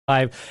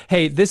Live.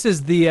 Hey, this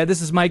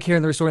is Mike here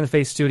in the Restoring the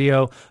Faith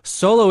studio,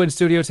 solo in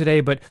studio today,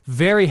 but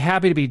very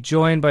happy to be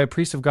joined by a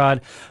priest of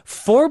God,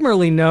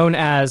 formerly known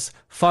as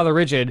Father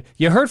Rigid.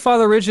 You heard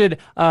Father Rigid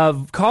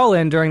call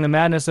in during the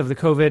madness of the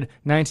COVID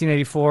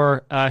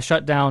 1984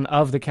 shutdown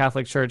of the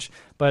Catholic Church,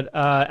 but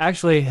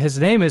actually his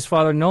name is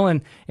Father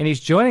Nolan, and he's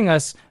joining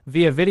us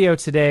via video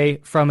today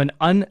from an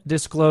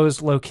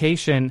undisclosed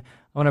location.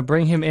 I want to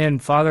bring him in.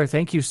 Father,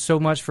 thank you so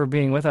much for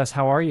being with us.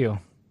 How are you?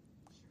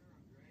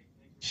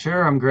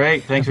 Sure, I'm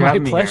great. Thanks for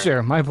having me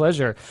here. My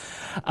pleasure.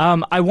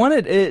 I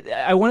wanted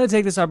to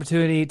take this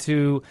opportunity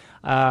to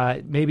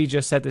maybe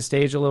just set the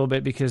stage a little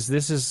bit, because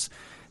this is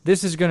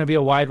going to be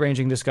a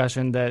wide-ranging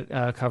discussion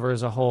that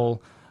covers a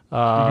whole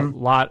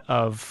lot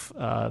of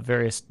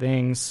various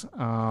things.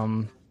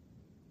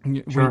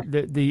 Sure.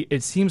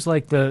 It seems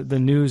like the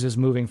news is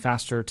moving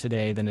faster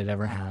today than it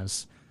ever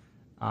has.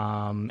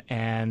 And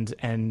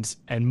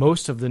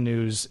most of the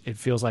news, it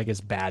feels like,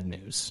 is bad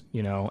news,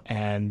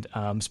 and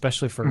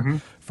especially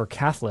for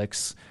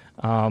Catholics,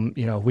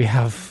 we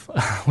have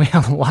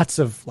lots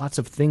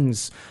of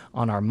things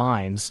on our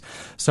minds.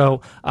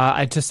 So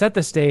to set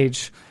the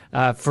stage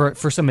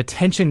for some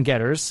attention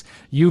getters,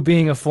 you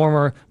being a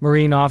former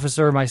Marine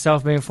officer,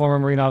 myself being a former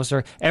Marine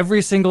officer,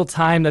 every single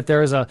time that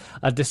there is a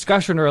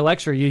discussion or a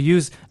lecture, you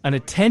use an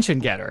attention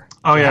getter.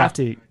 Oh, yeah.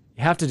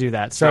 You have to do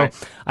that. So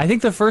right. I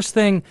think the first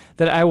thing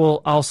that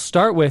I'll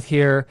start with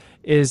here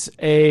is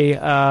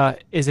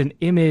an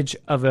image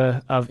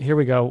of here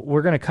we go.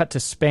 We're going to cut to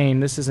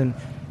Spain. This is an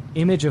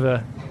image of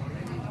a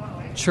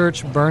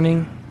church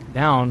burning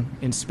down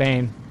in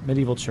Spain,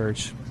 medieval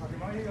church.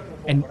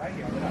 And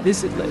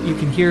this, you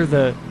can hear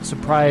the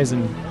surprise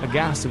and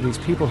aghast of these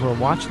people who are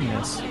watching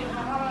this.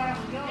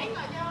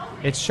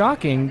 It's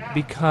shocking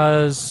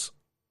because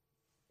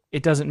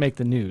it doesn't make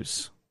the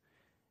news.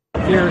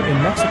 Here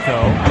in Mexico,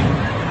 you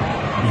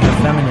have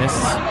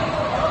feminists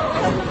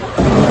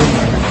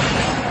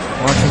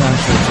marching on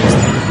churches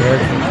and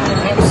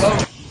barricades.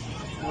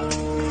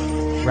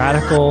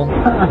 Radical,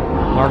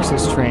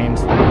 Marxist-trained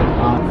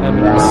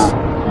feminists.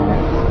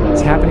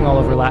 It's happening all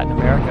over Latin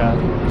America.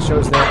 It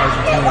shows there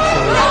Argentina and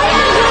Chile.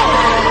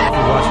 If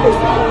you're watching this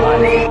video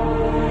live.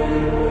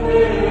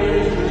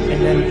 And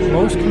then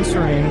most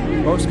concerning,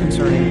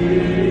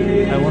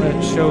 I want to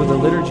show the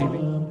liturgy.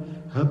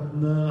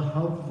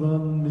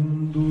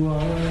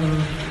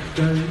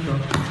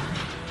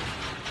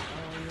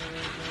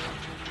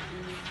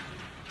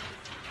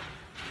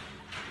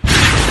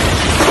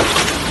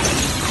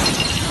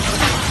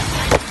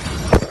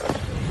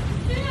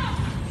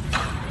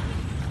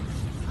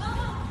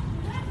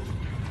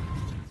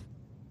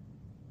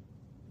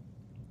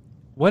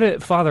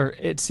 Father,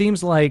 it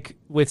seems like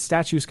with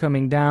statues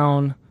coming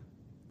down,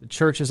 the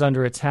church is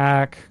under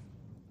attack.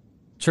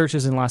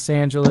 Churches in Los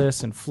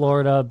Angeles and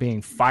Florida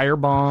being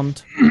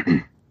firebombed.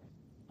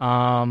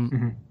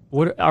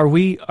 What are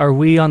we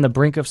on the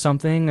brink of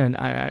something? And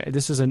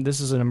this is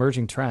an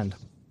emerging trend.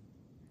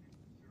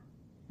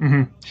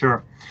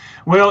 Sure.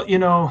 Well,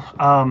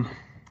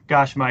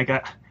 gosh, Mike,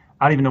 I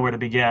don't even know where to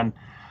begin.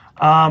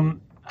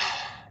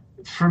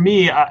 For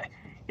me,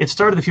 it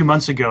started a few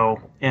months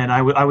ago, and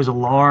I was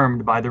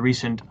alarmed by the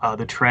recent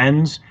the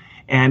trends.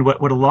 And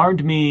what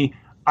alarmed me,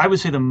 I would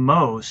say the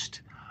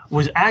most,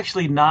 was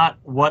actually not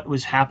what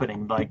was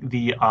happening, like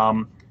the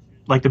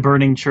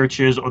burning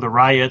churches or the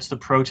riots, the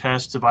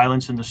protests, the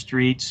violence in the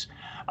streets.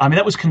 I mean,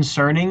 that was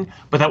concerning,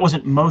 but that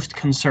wasn't most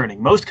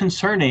concerning. Most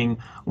concerning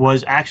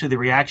was actually the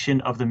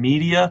reaction of the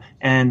media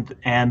and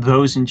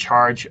those in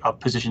charge of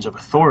positions of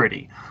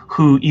authority,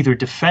 who either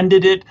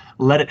defended it,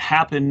 let it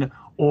happen,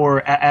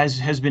 or, as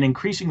has been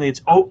increasingly,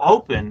 it's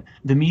open,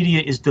 the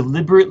media is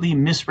deliberately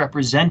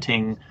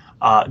misrepresenting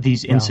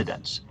these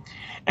incidents.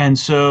 And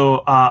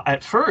so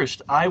at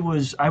first, I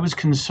was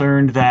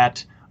concerned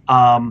that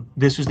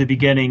this was the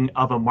beginning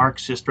of a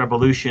Marxist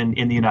revolution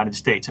in the United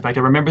States. In fact,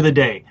 I remember the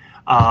day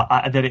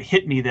that it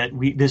hit me that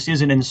this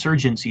is an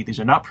insurgency. These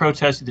are not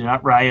protests. These are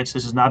not riots.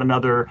 This is not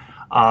another,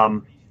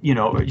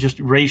 just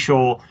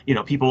racial,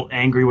 people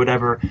angry,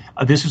 whatever.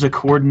 This was a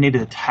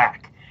coordinated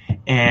attack.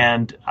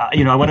 And,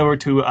 I went over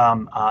to,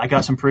 I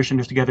got some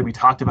parishioners together. We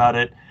talked about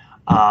it.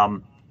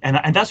 And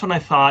that's when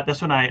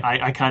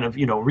I kind of,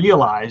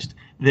 realized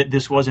that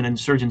this was an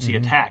insurgency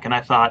attack. And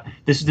I thought,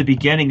 this is the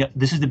beginning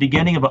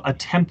of an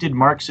attempted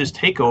Marxist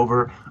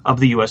takeover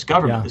of the U.S.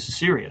 government. Yeah. This is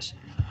serious.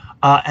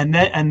 And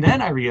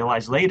then I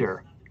realized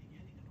later,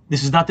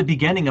 this is not the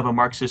beginning of a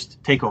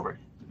Marxist takeover.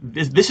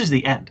 This is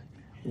the end.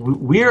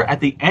 We're at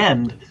the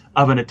end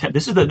of an attempt.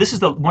 This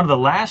is one of the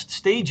last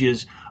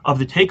stages of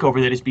the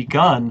takeover that has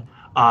begun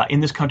in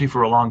this country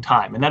for a long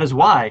time, and that is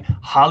why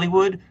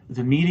Hollywood,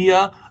 the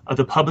media,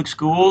 the public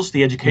schools,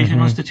 the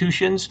educational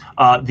institutions,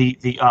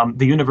 the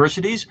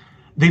universities,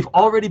 they've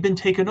already been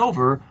taken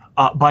over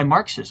by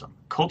Marxism,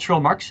 cultural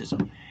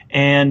Marxism,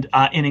 and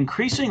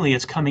increasingly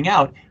it's coming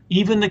out.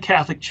 Even the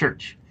Catholic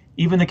Church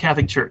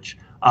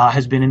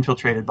has been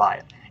infiltrated by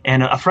it.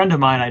 And a friend of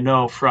mine I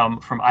know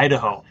from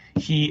Idaho,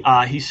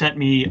 he sent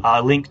me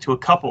a link to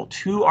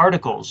two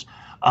articles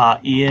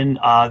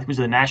it was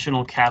the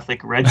National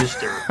Catholic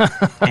Register,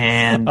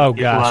 and Oh it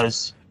gosh.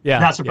 was Yeah.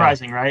 not Yeah.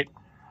 surprising, right?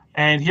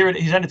 And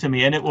he sent it to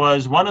me, and it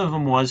was one of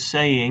them was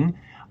saying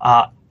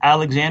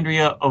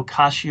Alexandria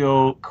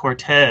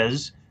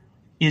Ocasio-Cortez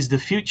is the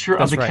future of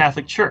That's the right.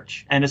 Catholic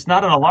Church, and it's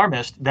not an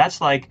alarmist. That's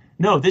like,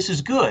 no, this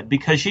is good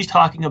because she's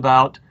talking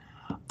about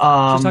She's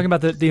talking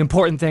about the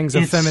important things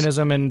of it's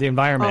feminism and the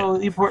environment.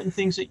 the important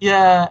things.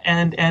 Yeah,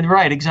 and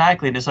right,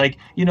 exactly. And it's like,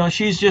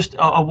 she's just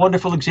a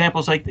wonderful example.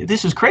 It's like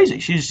this is crazy.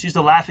 She's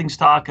the laughing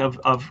stock of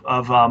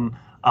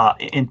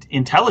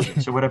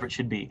intelligence or whatever it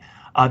should be.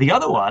 The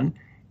other one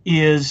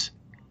is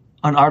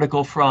an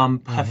article from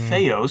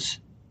Patheos,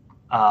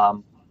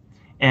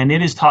 and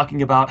it is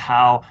talking about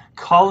how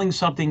calling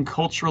something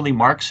culturally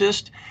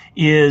Marxist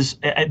is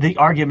the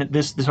argument.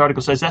 This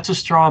article says that's a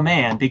straw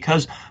man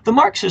because the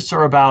Marxists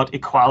are about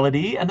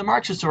equality and the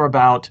Marxists are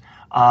about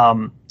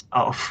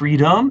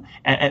freedom,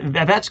 and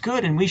that's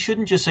good. And we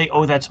shouldn't just say,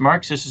 "Oh, that's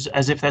Marxist,"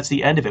 as if that's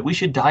the end of it. We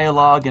should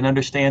dialogue and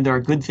understand there are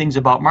good things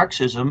about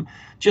Marxism,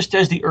 just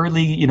as the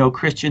early,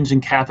 Christians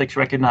and Catholics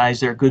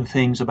recognize there are good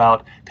things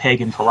about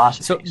pagan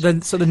philosophies.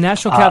 So the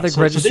National Catholic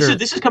Register so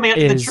this is coming out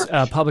of the is church.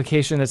 a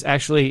publication that's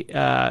actually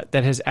that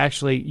has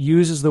actually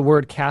uses the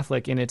word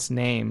Catholic in its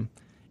name,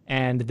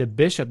 and the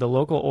bishop, the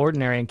local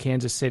ordinary in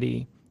Kansas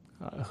City,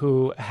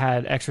 who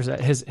had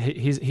exercised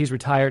he's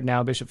retired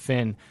now, Bishop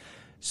Finn,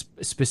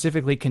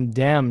 specifically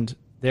condemned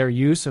their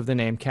use of the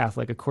name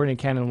Catholic. According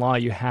to canon law,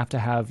 you have to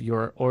have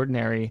your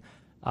ordinary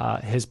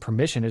his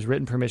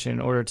written permission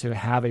in order to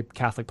have a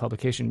Catholic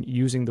publication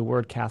using the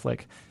word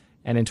Catholic.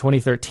 And in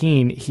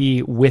 2013,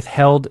 he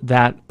withheld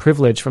that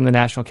privilege from the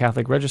National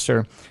Catholic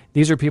Register.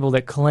 These are people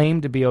that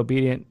claim to be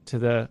obedient to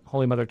the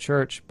Holy Mother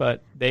Church,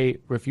 but they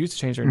refuse to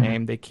change their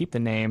name. They keep the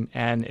name,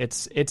 and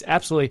it's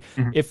absolutely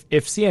if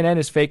CNN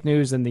is fake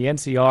news, then the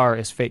NCR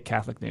is fake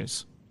Catholic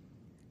news.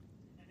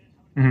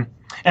 And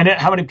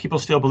how many people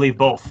still believe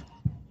both?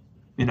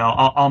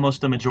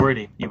 Almost the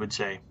majority, you would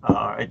say.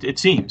 It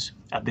seems.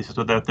 That's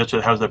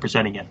how they're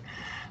presenting it.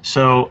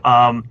 So,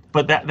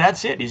 but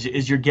that's it.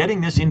 Is you're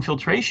getting this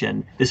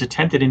infiltration, this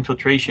attempted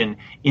infiltration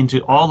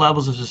into all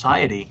levels of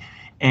society,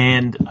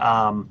 and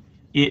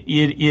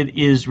it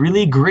is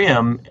really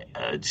grim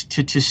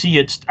to see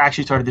it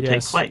actually started to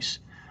take place.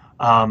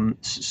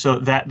 So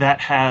that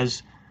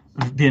has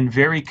been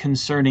very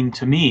concerning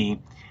to me,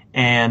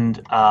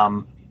 and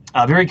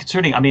very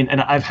concerning. I mean,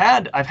 and I've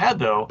had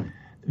though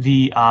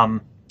the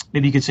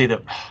maybe you could say I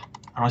don't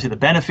want to say the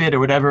benefit or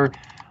whatever,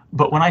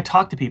 but when I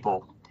talk to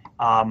people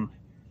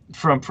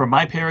from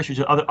my parish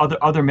or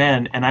other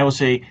men, and I will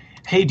say,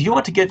 hey, do you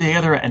want to get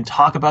together and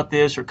talk about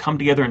this or come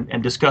together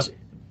and discuss?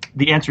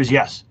 The answer is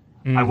yes.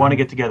 I want to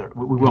get together.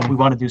 We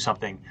want to do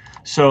something.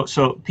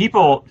 So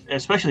people,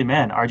 especially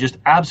men, are just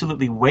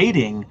absolutely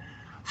waiting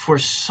for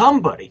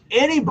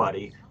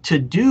anybody to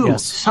do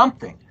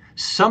something.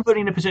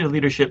 Somebody in a position of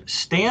leadership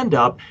stand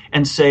up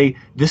and say,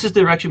 this is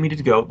the direction we need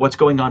to go. What's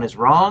going on is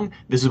wrong.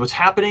 This is what's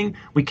happening.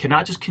 We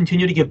cannot just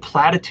continue to give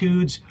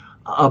platitudes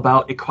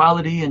about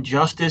equality and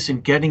justice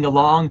and getting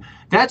along.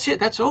 That's it.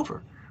 That's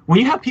over. When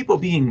you have people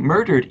being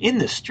murdered in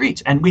the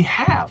streets, and we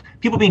have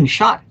people being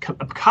shot,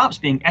 cops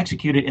being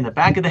executed in the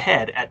back of the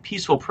head at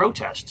peaceful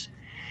protests,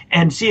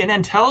 and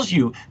CNN tells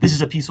you this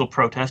is a peaceful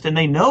protest, and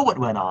they know what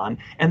went on,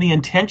 and they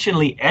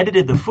intentionally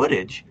edited the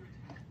footage,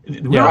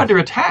 we're under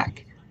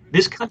attack.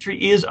 This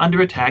country is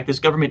under attack. This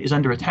government is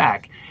under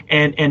attack,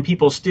 and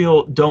people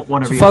still don't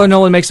want to realize. Father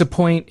Nolan makes a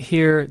point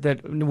here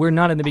that we're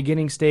not in the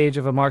beginning stage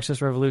of a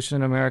Marxist revolution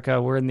in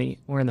America. We're in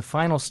the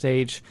final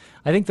stage.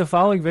 I think the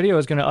following video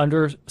is going to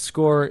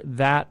underscore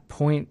that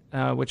point,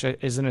 which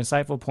is an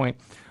insightful point.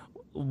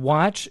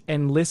 Watch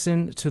and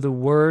listen to the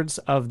words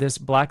of this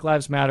Black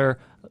Lives Matter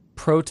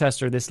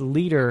protester, this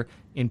leader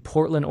in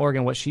Portland,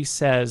 Oregon, what she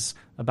says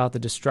about the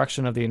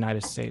destruction of the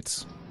United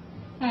States.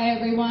 Hi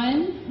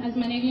everyone. As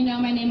many of you know,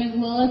 my name is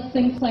Lilith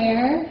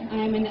Sinclair.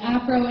 I'm an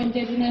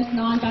Afro-Indigenous,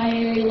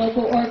 non-binary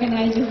local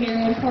organizer here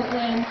in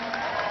Portland,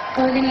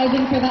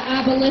 organizing for the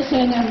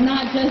abolition of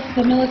not just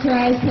the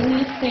militarized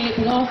police state,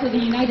 but also the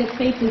United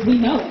States as we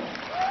know it.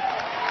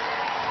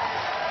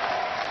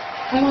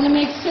 I want to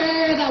make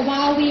sure that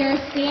while we are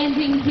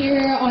standing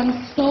here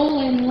on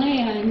stolen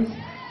land,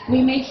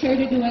 we make sure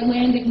to do a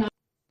land acknowledgement.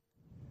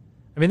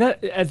 I mean,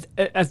 that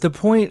at the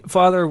point,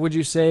 Father, would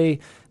you say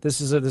this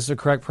is a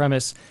correct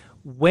premise?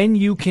 When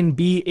you can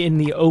be in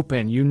the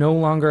open, you no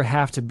longer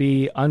have to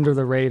be under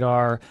the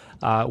radar,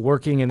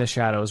 working in the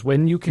shadows.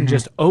 When you can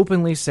just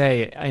openly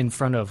say in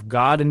front of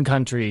God and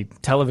country,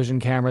 television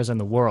cameras, and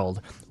the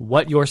world,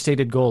 what your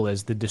stated goal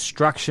is, the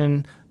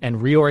destruction and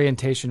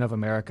reorientation of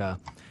America.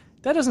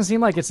 That doesn't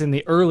seem like it's in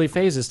the early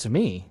phases to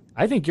me.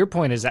 I think your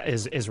point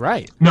is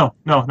right. No,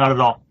 not at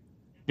all.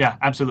 Yeah,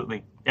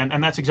 absolutely.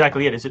 And that's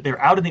exactly it, is that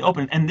they're out in the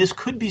open, and this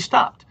could be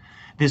stopped.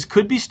 This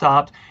could be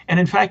stopped, and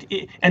in fact,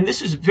 and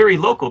this is very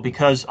local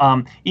because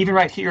even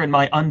right here in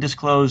my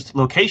undisclosed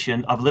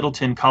location of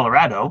Littleton,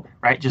 Colorado,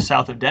 right, just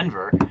south of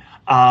Denver,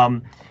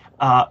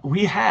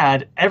 we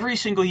had every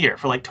single year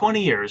for like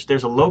 20 years,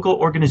 there's a local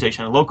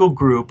organization, a local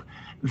group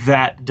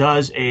that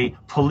does a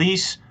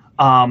police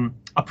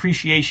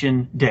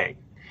appreciation day.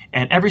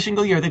 And every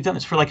single year they've done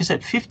this for, like I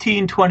said,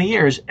 15, 20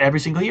 years, every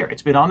single year.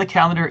 It's been on the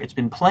calendar, it's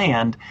been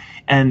planned,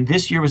 and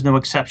this year was no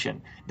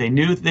exception. They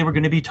knew that they were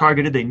going to be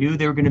targeted, they knew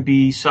they were going to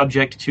be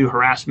subject to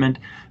harassment,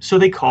 so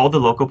they called the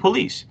local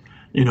police.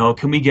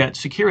 Can we get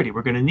security?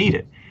 We're going to need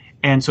it.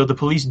 And so the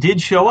police did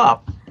show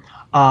up,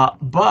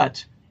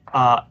 but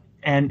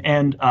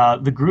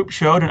the group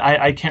showed, and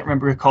I can't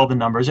recall the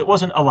numbers. It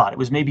wasn't a lot. It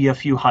was maybe a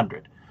few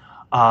hundred.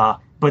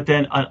 But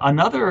then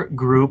another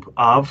group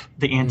of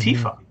the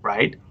Antifa,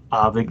 right?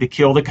 The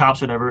Kill the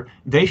Cops, whatever,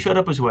 they showed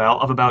up as well,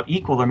 of about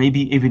equal or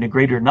maybe even a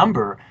greater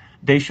number.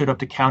 They showed up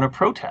to counter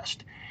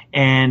protest.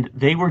 And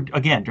they were,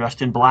 again,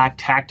 dressed in black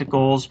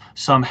tacticals.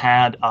 Some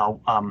had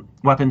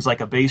weapons like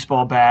a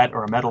baseball bat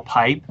or a metal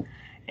pipe.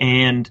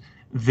 And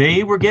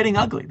they were getting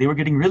ugly. They were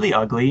getting really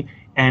ugly.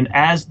 And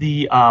as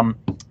the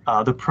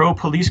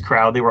pro-police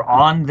crowd, they were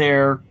on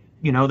their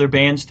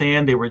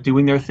bandstand. They were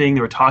doing their thing.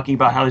 They were talking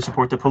about how they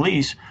support the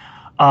police.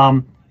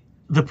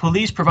 The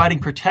police providing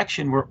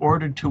protection were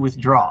ordered to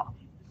withdraw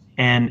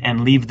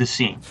and leave the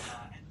scene.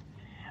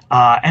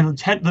 And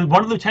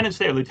one of the lieutenants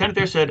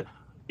there said,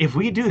 if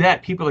we do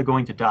that, people are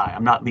going to die.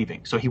 I'm not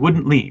leaving. So he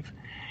wouldn't leave.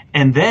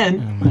 And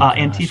then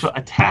Antifa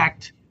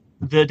attacked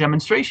the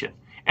demonstration.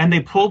 And they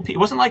pulled, it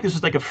wasn't like this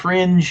was like a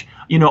fringe,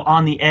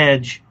 on the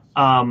edge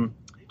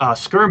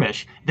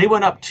skirmish. They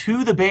went up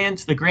to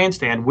the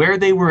grandstand where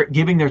they were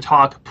giving their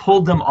talk,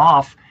 pulled them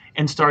off,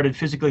 and started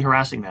physically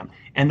harassing them.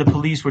 And the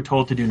police were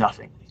told to do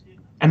nothing.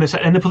 And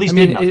the police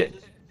did nothing.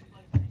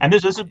 And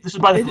this is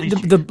by the police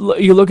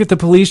chief. You look at the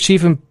police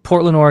chief in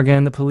Portland,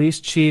 Oregon, the police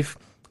chief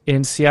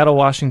in Seattle,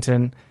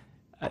 Washington.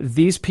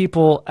 These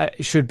people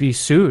should be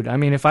sued. I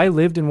mean, if I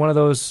lived in one of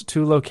those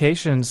two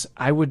locations,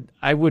 I would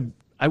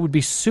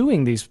be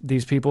suing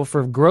these people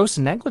for gross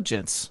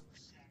negligence.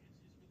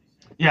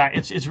 Yeah,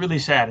 it's really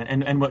sad,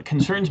 and what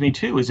concerns me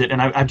too is that,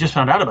 and I've just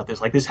found out about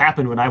this. Like, this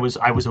happened when I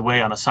was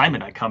away on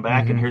assignment. I come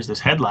back and here's this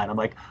headline. I'm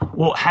like,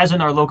 well,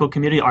 hasn't our local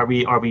community? Are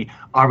we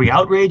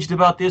outraged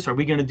about this? Are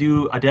we going to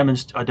do a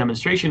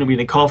demonstration? Are we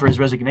going to call for his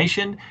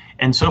resignation?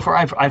 And so far,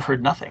 I've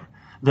heard nothing.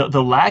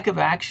 The lack of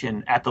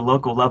action at the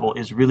local level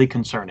is really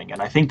concerning,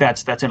 and I think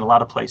that's in a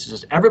lot of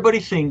places. Everybody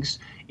thinks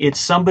it's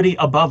somebody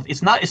above.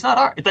 It's not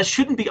that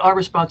shouldn't be our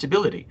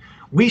responsibility.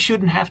 We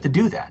shouldn't have to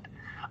do that.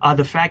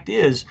 The fact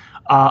is,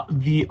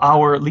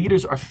 our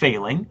leaders are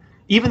failing.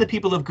 Even the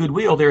people of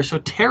goodwill, they're so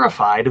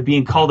terrified of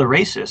being called a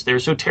racist. They're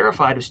so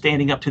terrified of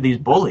standing up to these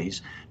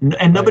bullies,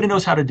 and nobody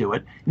knows how to do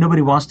it.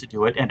 Nobody wants to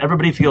do it, and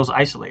everybody feels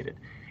isolated.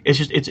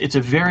 It's a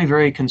very,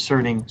 very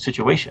concerning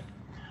situation.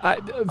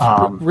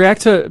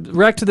 React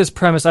to this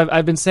premise.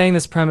 I've been saying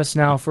this premise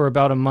now for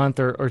about a month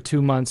or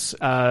 2 months,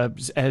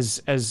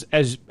 as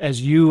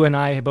you and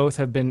I both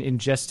have been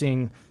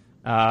ingesting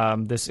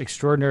this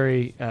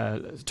extraordinary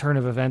turn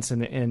of events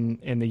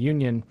in the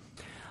Union.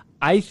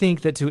 I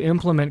think that to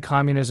implement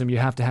communism, you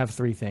have to have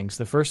three things.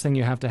 The first thing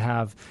you have to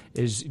have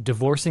is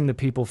divorcing the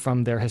people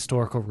from their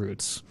historical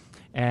roots.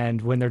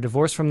 And when they're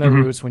divorced from their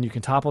roots, when you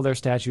can topple their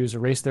statues,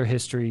 erase their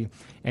history,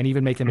 and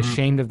even make them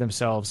ashamed of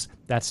themselves,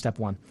 that's step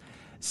one.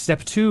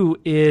 Step two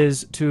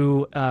is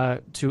to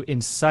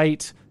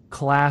incite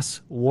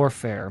class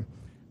warfare.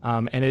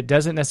 And it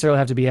doesn't necessarily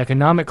have to be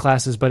economic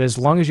classes, but as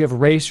long as you have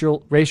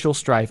racial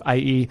strife,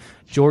 i.e.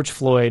 George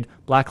Floyd,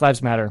 Black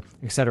Lives Matter,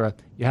 etc.,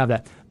 you have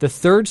that. The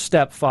third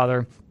step,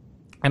 Father,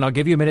 and I'll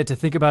give you a minute to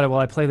think about it while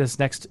I play this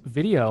next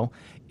video,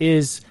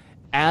 is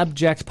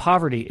abject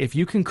poverty. If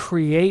you can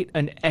create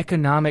an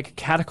economic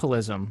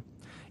cataclysm,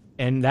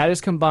 and that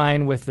is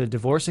combined with the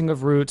divorcing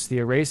of roots, the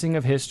erasing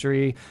of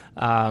history,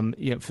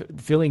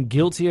 feeling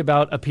guilty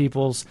about a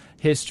people's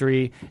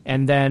history,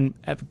 and then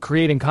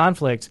creating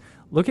conflict.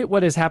 Look at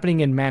what is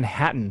happening in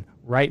Manhattan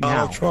right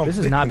now. Trump, this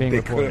is not being they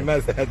reported.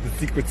 They had the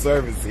Secret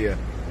Service here.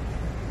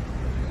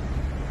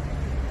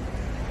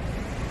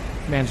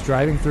 Man's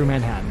driving through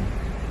Manhattan.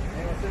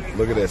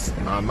 Look at this,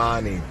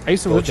 Armani. I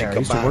used to live there. I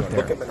used to work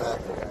there. Look at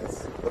Manhattan,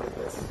 guys. Look at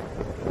this.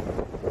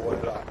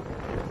 Boarded up.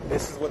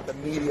 This is what the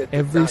media did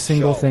Every not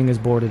single show. thing is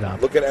boarded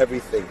up. Look at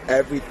everything.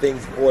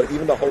 Everything's boarded.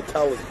 Even the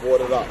hotel is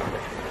boarded up.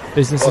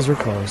 Businesses are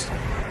closed.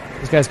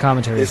 This guy's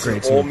commentary is This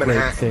great is too. all Great,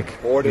 Manhattan,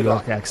 thick New boarded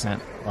York up.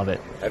 accent. Love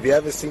it. Have you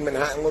ever seen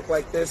Manhattan look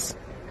like this?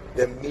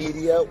 The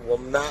media will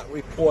not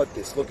report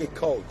this. Look at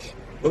Coach.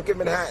 Look at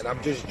Manhattan.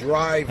 I'm just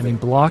driving. I mean,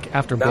 block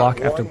after Not block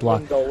one after block.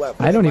 window left.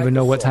 I don't even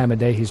know what Microsoft. time of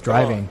day he's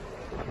driving.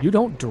 Gone. You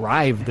don't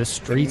drive the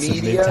streets of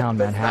media Midtown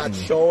does Manhattan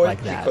not show it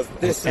like that because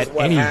this at is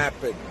what any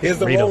happened. Here's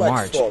the rate of Rolex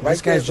march. store. Right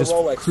This guy's there's just the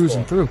Rolex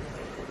cruising store. through.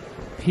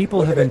 People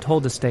Look have at been it.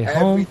 told to stay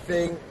home.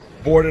 Everything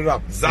boarded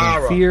up.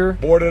 Zara fear.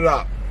 boarded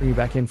up. Bring you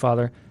back in,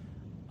 Father.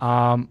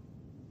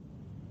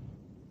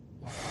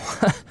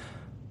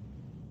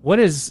 What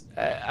is?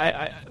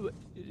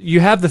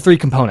 You have the three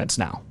components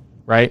now,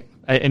 right?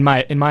 In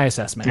my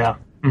assessment. Yeah.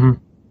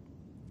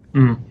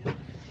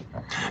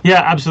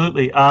 Yeah,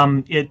 absolutely.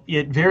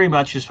 It very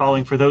much is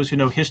following, for those who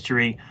know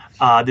history,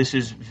 This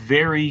is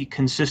very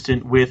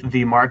consistent with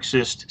the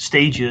Marxist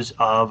stages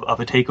of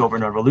a takeover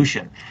and a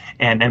revolution,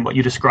 and what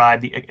you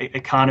described, the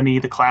economy,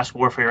 the class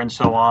warfare, and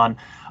so on.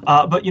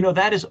 But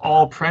that is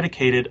all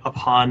predicated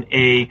upon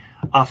an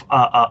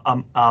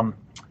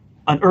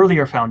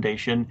earlier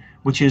foundation,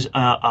 which is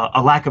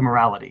a lack of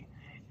morality.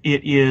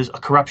 It is a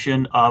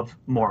corruption of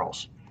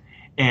morals.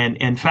 And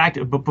in fact,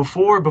 but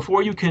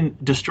before you can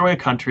destroy a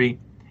country,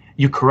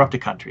 you corrupt a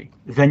country.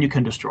 Then you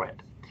can destroy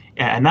it.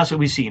 And that's what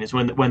we've seen is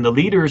when the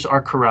leaders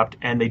are corrupt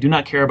and they do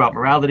not care about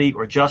morality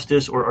or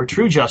justice or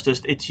true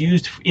justice, it's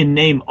used in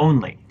name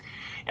only.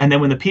 And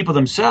then when the people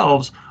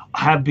themselves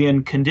have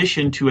been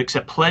conditioned to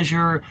accept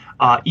pleasure,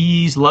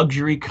 ease,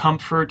 luxury,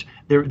 comfort,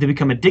 they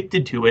become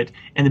addicted to it,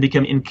 and they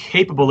become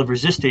incapable of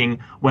resisting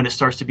when it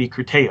starts to be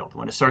curtailed.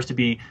 When it starts to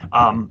be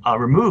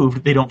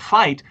removed, they don't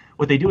fight.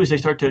 What they do is they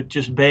start to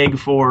just beg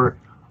for,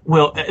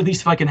 well, at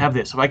least if I can have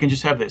this, if I can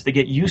just have this. They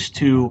get used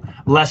to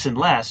less and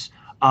less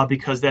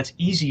because that's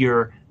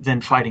easier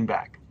than fighting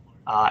back.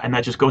 And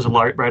that just goes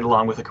right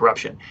along with the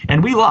corruption.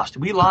 And we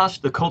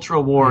lost the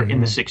cultural war in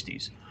the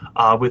 60s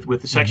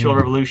with the sexual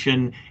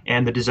revolution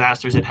and the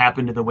disasters that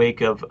happened in the wake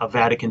of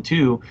Vatican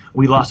II.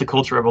 We lost the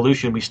cultural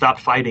revolution. We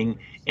stopped fighting,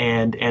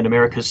 and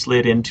America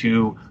slid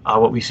into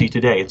what we see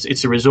today.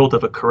 It's a result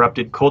of a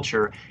corrupted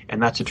culture,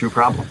 and that's a true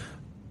problem.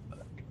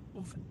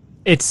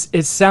 It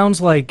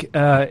sounds like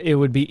it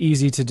would be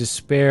easy to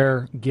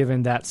despair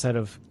given that set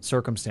of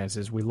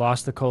circumstances. We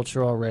lost the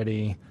culture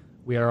already.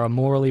 We are a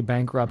morally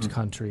bankrupt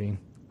country.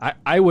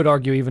 I would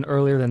argue even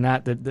earlier than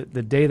that,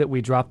 the day that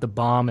we dropped the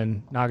bomb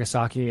in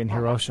Nagasaki and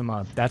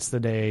Hiroshima, that's the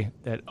day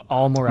that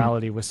all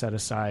morality was set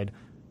aside.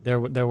 There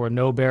were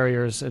no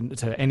barriers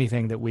to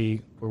anything that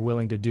we were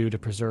willing to do to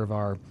preserve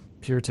our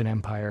Puritan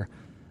empire.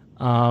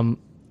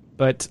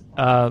 But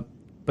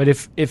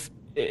if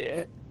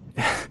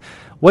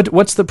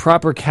what's the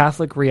proper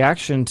Catholic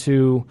reaction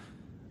to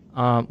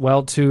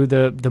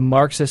the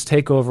Marxist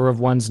takeover of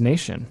one's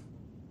nation?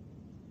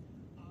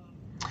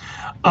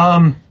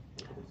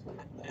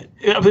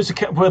 There's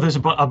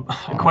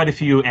quite a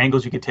few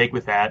angles you could take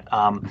with that,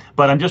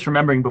 but I'm just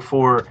remembering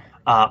before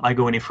I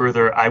go any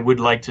further, I would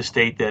like to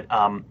state that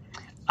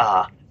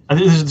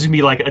this is going to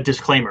be like a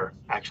disclaimer,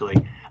 actually.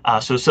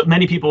 So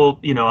many people,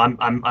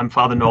 I'm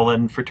Father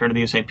Nolan,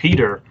 Fraternity of St.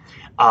 Peter,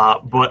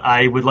 but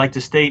I would like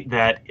to state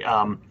that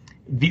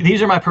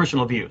these are my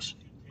personal views.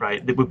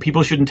 Right, that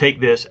people shouldn't take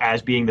this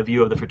as being the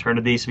view of the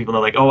fraternity. So people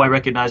are like, "Oh, I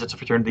recognize it's a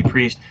fraternity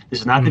priest." This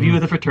is not the view of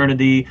the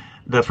fraternity.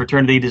 The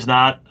fraternity does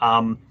not,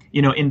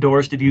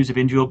 endorse the views of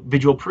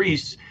individual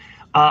priests.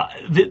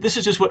 This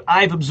is just what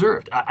I've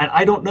observed, and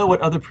I don't know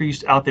what other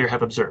priests out there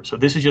have observed. So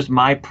this is just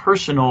my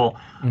personal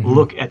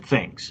look at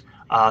things.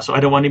 So I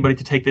don't want anybody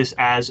to take this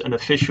as an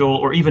official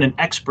or even an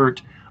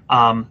expert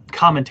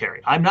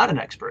commentary. I'm not an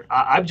expert.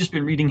 I've just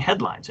been reading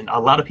headlines, and a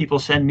lot of people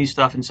send me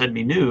stuff and send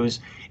me news,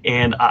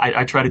 and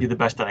I try to do the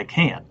best that I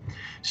can.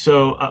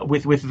 So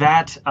with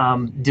that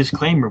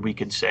disclaimer, we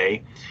could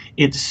say,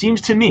 it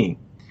seems to me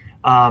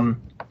that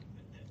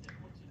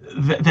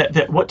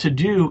what to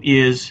do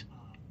is,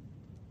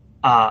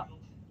 obviously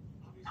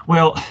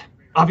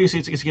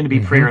it's going to be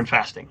prayer and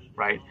fasting,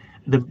 right?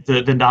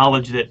 The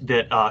knowledge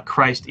that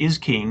Christ is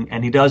King,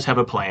 and He does have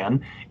a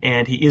plan,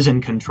 and He is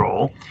in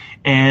control,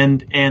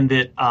 and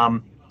that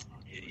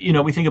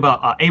we think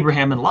about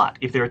Abraham and Lot.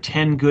 If there are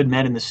 10 good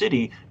men in the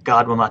city,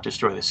 God will not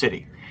destroy the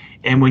city.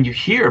 And when you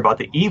hear about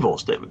the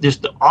evils,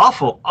 just the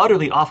awful,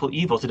 utterly awful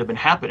evils that have been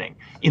happening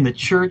in the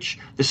church,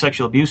 the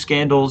sexual abuse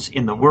scandals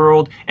in the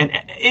world, and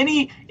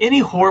any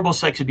horrible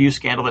sex abuse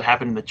scandal that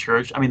happened in the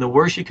church, I mean, the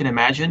worst you can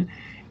imagine,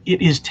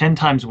 it is 10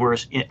 times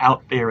worse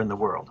out there in the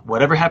world.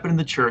 Whatever happened in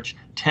the church,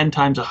 10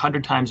 times,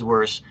 100 times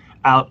worse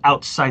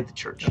outside the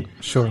church.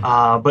 Sure.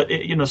 But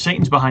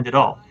Satan's behind it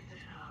all.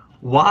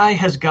 Why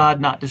has God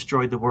not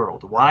destroyed the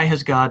world? Why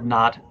has God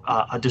not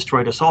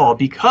destroyed us all?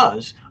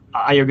 Because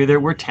I argue there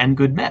were 10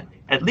 good men,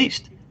 at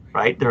least,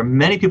 right? There are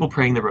many people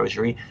praying the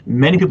rosary,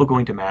 many people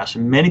going to Mass,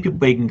 many people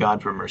begging God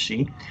for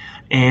mercy.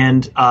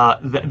 And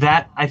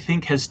that, I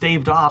think, has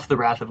staved off the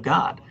wrath of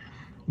God.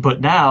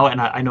 But now,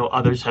 and I know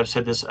others have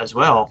said this as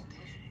well,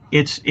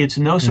 it's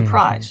no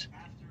surprise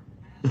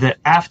that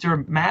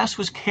after Mass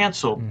was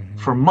canceled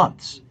for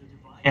months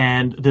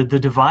and the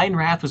divine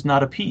wrath was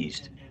not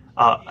appeased,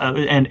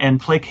 and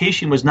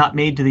placation was not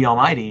made to the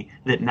Almighty,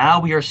 that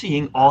now we are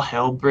seeing all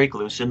hell break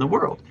loose in the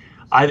world.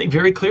 I think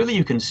very clearly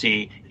you can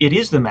see it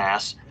is the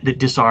Mass that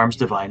disarms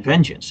divine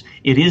vengeance.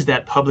 It is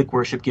that public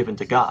worship given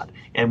to God.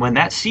 And when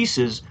that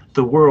ceases,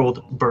 the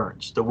world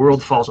burns. The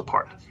world falls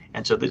apart.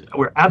 And so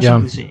we're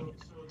absolutely seeing it.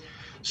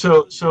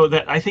 So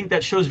that I think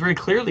that shows very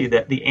clearly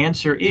that the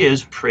answer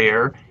is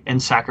prayer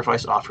and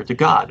sacrifice offered to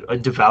God, a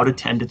devout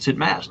attendance at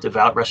Mass,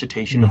 devout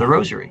recitation of the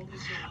Rosary.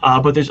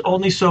 But there's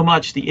only so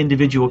much the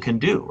individual can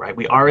do, right?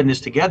 We are in this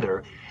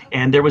together,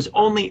 and there was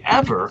only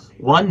ever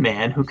one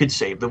man who could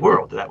save the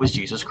world. That was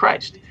Jesus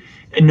Christ.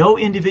 And no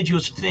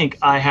individual should think,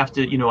 I have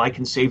to, I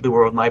can save the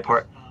world, my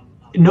part.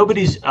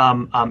 Nobody's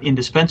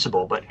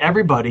indispensable, but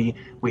everybody,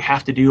 we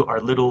have to do our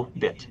little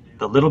bit.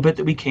 the little bit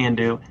that we can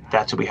do,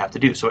 that's what we have to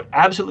do. So it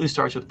absolutely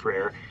starts with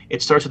prayer.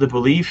 It starts with a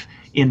belief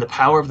in the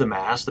power of the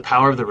Mass, the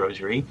power of the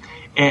Rosary,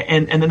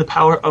 and then the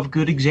power of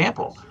good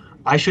example.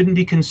 I shouldn't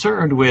be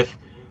concerned with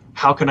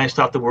how can I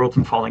stop the world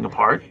from falling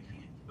apart.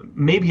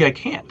 Maybe I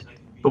can't.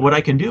 But what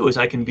I can do is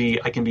I can be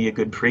a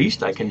good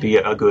priest. I can be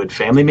a good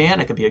family man.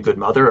 I can be a good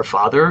mother or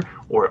father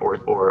or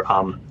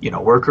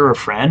worker or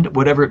friend,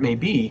 whatever it may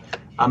be.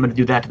 I'm going to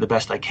do that to the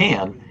best I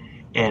can,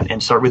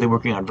 and start really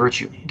working on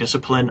virtue,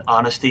 discipline,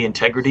 honesty,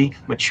 integrity,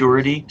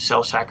 maturity,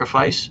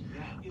 self-sacrifice.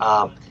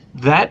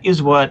 That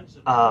is what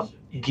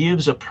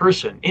gives a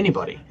person,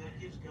 anybody.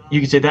 You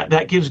can say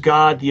that gives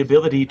God the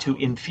ability to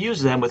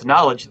infuse them with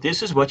knowledge.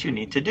 This is what you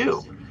need to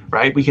do.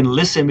 Right? We can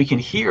listen, we can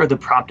hear the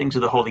promptings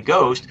of the Holy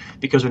Ghost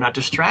because we're not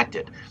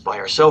distracted by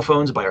our cell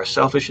phones, by our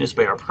selfishness,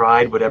 by our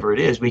pride, whatever it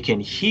is. We can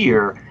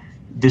hear,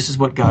 this is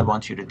what God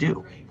wants you to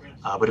do.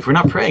 But if we're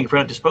not praying, if we're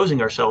not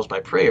disposing ourselves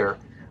by prayer,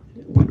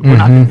 we're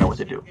not going to know what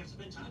to do.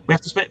 We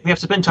have to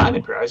spend time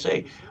in prayer. I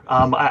say,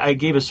 I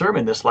gave a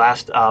sermon this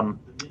last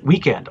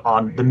weekend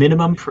on the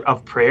minimum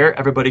of prayer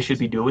everybody should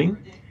be doing.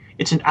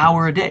 It's an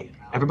hour a day.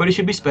 Everybody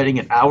should be spending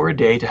an hour a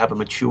day to have a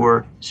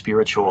mature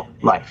spiritual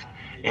life.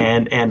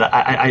 And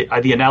I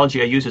the analogy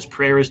I use is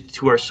prayer is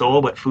to our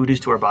soul what food is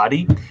to our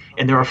body,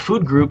 and there are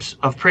food groups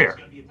of prayer,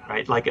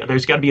 right? Like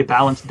there's got to be a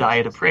balanced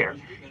diet of prayer.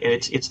 And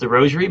it's the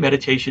Rosary,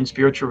 meditation,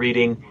 spiritual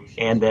reading,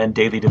 and then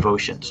daily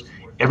devotions.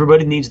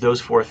 Everybody needs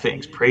those four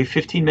things. Pray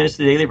 15 minutes of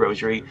the daily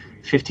Rosary,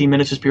 15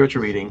 minutes of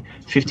spiritual reading,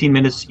 15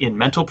 minutes in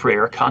mental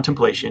prayer,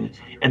 contemplation,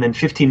 and then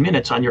 15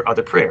 minutes on your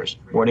other prayers,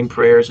 morning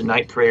prayers and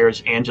night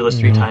prayers, Angelus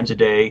 3 times a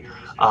day,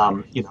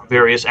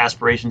 various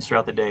aspirations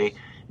throughout the day.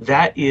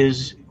 That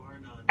is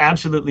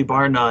absolutely,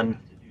 bar none,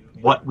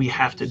 what we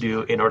have to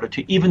do in order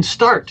to even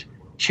start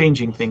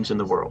changing things in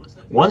the world.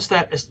 Once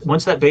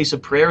that base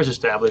of prayer is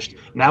established,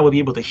 now we'll be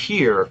able to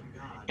hear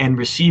and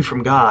receive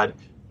from God,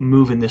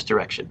 move in this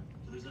direction.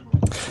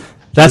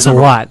 That's a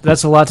lot.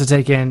 That's a lot to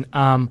take in.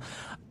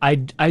 I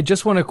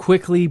just want to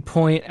quickly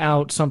point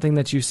out something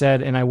that you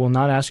said, and I will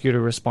not ask you to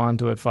respond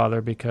to it, Father,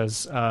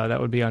 because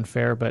that would be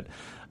unfair. But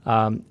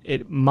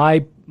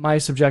my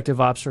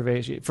subjective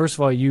observation. First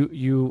of all,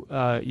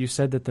 you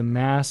said that the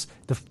Mass,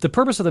 the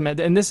purpose of the Mass,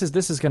 and this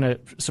is going to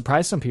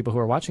surprise some people who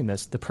are watching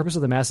this. The purpose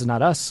of the Mass is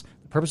not us.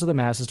 The purpose of the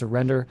Mass is to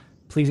render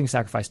pleasing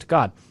sacrifice to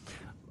God.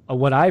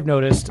 What I've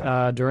noticed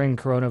during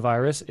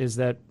coronavirus is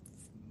that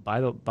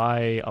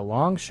by a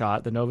long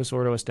shot, the Novus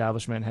Ordo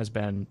establishment has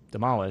been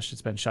demolished.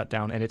 It's been shut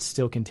down, and it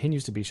still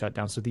continues to be shut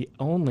down. So the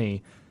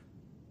only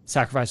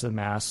sacrifice of the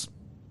Mass,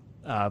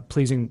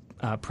 pleasing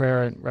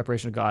prayer and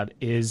reparation of God,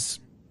 is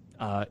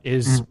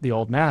the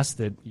old Mass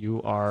that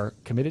you are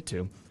committed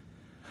to.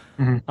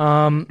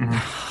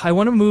 I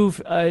want to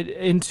move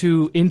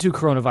into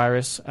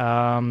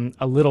coronavirus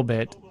a little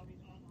bit.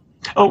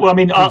 Oh well, I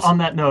mean, on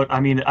that note,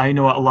 I mean, I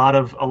know a lot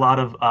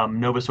of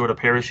Novus Ordo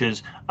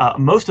parishes.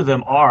 Most of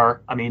them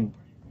are in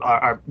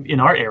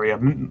our area.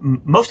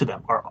 Most of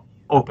them are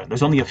open.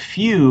 There's only a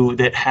few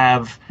that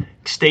have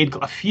stayed.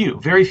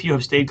 Very few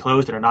have stayed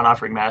closed and are not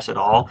offering Mass at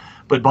all.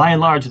 But by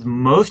and large,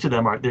 most of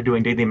them they're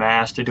doing daily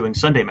Mass. They're doing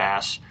Sunday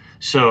Mass.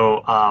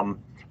 So,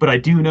 but I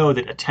do know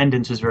that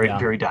attendance is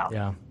very down.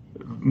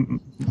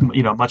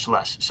 Yeah. Much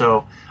less.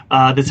 So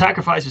the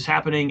sacrifice is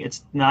happening.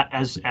 It's not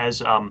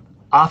as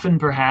often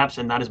perhaps,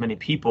 and not as many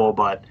people,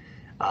 but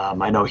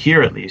I know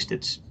here at least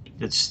it's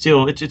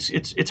still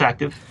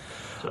active.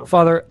 So.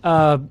 Father,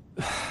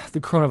 the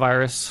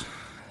coronavirus.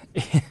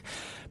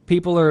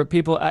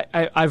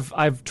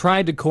 I've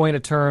tried to coin a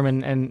term,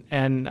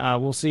 and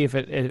we'll see if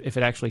it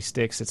actually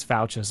sticks. It's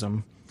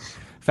Faucism.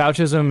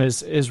 Faucism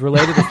is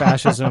related to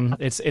fascism.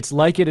 It's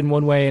like it in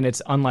one way, and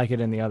it's unlike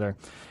it in the other.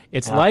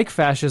 It's like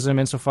fascism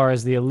insofar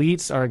as the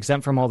elites are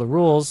exempt from all the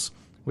rules.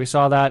 We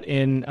saw that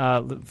in,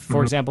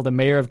 for example, the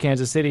mayor of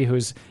Kansas City,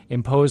 who's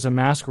imposed a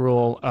mask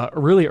rule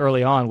really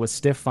early on with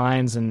stiff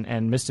fines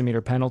and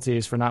misdemeanor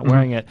penalties for not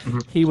wearing it.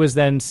 He was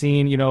then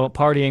seen,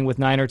 partying with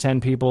 9 or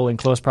 10 people in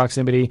close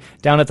proximity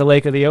down at the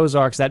Lake of the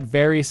Ozarks that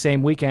very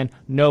same weekend.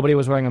 Nobody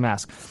was wearing a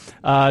mask.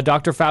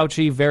 Dr.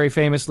 Fauci very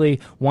famously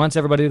wants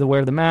everybody to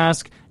wear the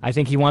mask. I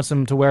think he wants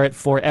them to wear it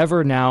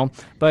forever now,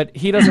 but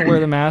he doesn't wear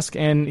the mask,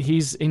 and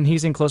he's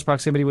in close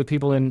proximity with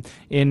people in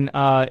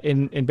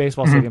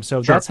baseball stadiums.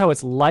 So that's how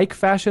it's like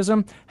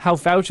fascism. How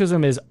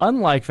Faucism is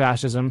unlike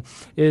fascism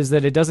is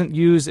that it doesn't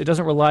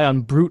rely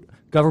on brute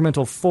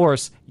governmental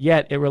force,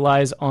 yet it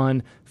relies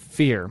on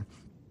fear.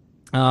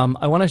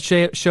 I want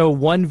to show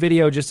one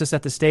video just to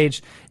set the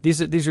stage.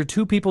 These are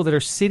two people that are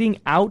sitting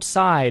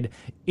outside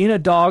in a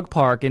dog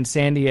park in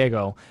San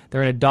Diego.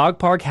 They're in a dog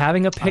park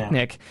having a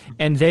picnic,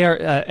 and they are.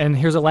 And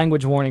here's a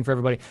language warning for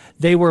everybody.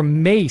 They were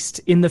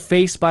maced in the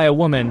face by a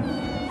woman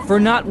for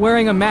not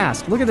wearing a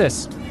mask. Look at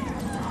this.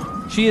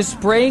 She is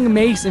spraying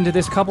mace into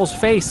this couple's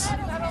face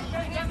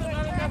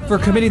for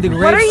committing the grave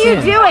sin. What are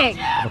you doing?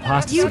 of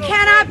apostasy. You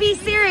cannot be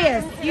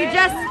serious. You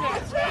just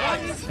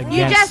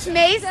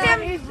maced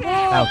him?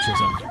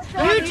 Faucism.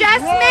 You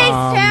just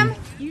maced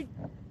him?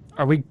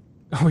 Are we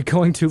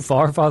going too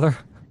far, Father?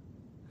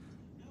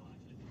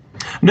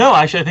 No,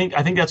 actually,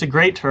 I think that's a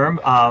great term,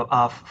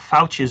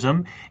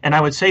 Faucism, and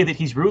I would say that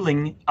he's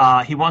ruling.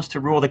 He wants to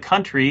rule the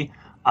country.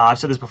 I've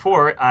said this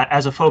before,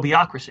 as a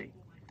phobiocracy.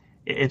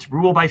 It's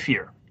rule by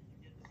fear.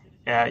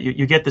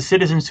 You get the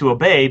citizens to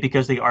obey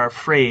because they are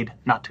afraid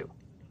not to.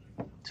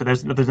 So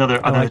there's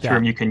another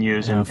term you can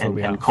use and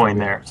coin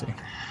there.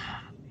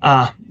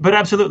 But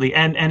absolutely,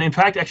 and in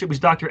fact, actually, it was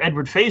Dr.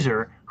 Edward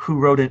Fazer who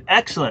wrote an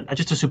excellent,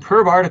 just a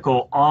superb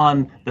article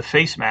on the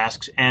face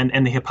masks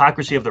and the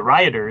hypocrisy of the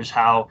rioters.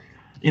 How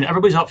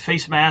everybody's out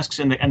face masks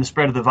and the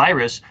spread of the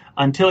virus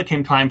until it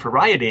came time for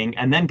rioting,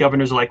 and then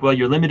governors are like, well,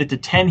 you're limited to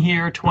 10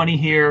 here, 20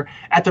 here,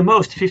 at the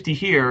most 50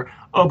 here.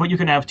 Oh, but you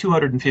can have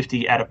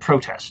 250 at a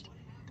protest.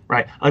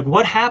 Right. Like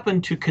what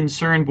happened to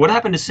concern? What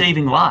happened to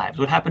saving lives?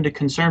 What happened to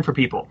concern for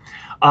people?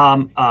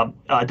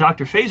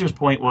 Dr. Fazer's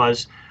point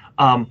was,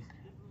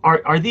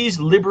 are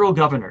these liberal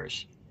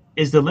governors,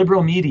 is the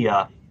liberal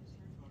media,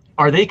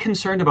 are they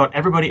concerned about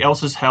everybody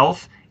else's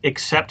health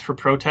except for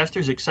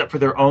protesters, except for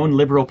their own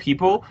liberal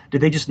people? Do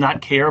they just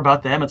not care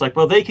about them? It's like,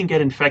 well, they can get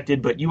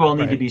infected, but you all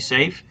need to be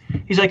safe.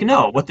 He's like,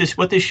 no, what this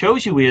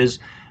shows you is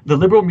the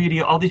liberal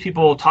media, all these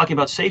people talking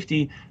about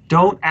safety,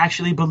 don't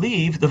actually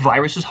believe the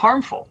virus is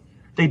harmful.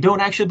 They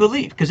don't actually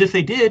believe, because if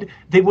they did,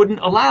 they wouldn't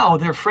allow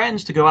their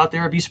friends to go out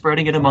there and be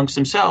spreading it amongst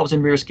themselves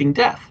and risking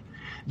death.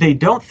 They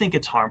don't think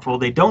it's harmful.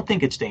 They don't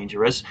think it's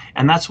dangerous.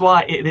 And that's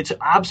why it's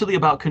absolutely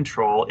about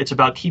control. It's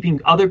about keeping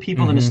other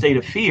people in a state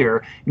of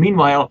fear.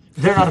 Meanwhile,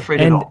 they're not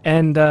afraid at all.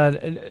 And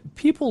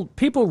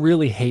people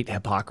really hate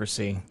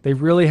hypocrisy. They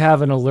really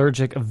have a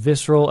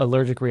visceral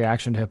allergic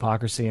reaction to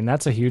hypocrisy, and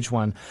that's a huge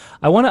one.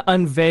 I want to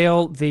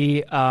unveil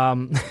the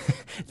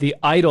the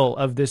idol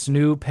of this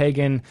new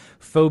pagan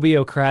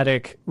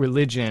phobiocratic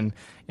religion,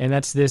 and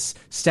that's this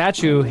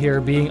statue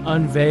here being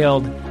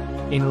unveiled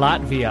in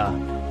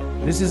Latvia.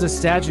 This is a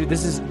statue.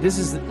 This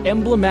is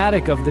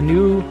emblematic of the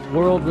new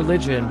world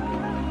religion.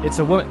 It's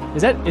a woman.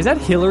 Is that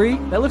Hillary?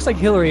 That looks like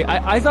Hillary.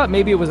 I thought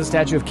maybe it was a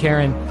statue of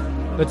Karen,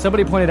 but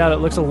somebody pointed out it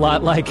looks a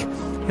lot like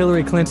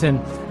Hillary Clinton.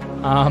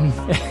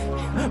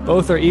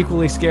 Both are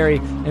equally scary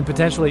and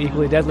potentially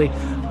equally deadly.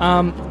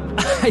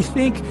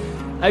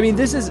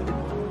 This is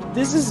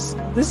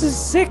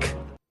sick.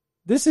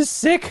 This is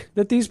sick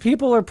that these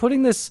people are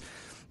putting this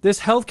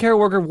healthcare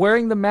worker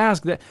wearing the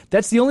mask.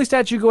 That's the only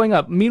statue going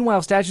up.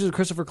 Meanwhile, statues of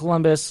Christopher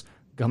Columbus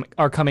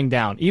are coming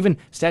down. Even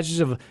statues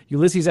of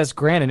Ulysses S.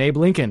 Grant and Abe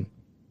Lincoln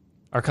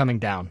are coming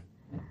down.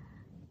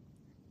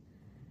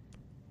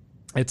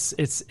 It's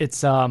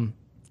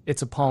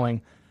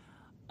appalling.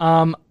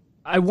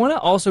 I want to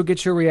also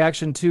get your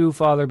reaction too,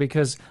 Father,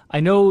 because I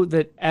know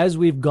that as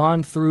we've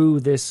gone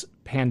through this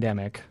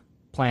pandemic,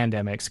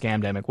 plandemic,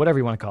 scamdemic, whatever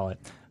you want to call it,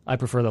 I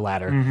prefer the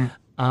latter.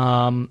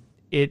 There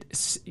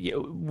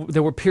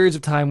were periods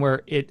of time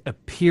where it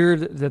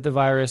appeared that the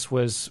virus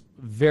was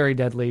very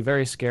deadly,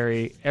 very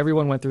scary.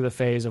 Everyone went through the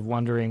phase of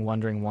wondering.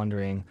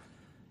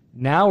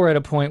 Now we're at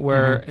a point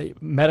where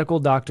medical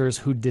doctors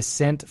who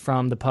dissent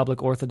from the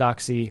public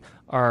orthodoxy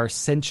are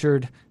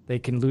censured. They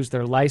can lose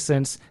their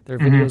license. Their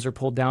videos are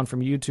pulled down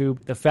from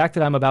YouTube. The fact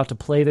that I'm about to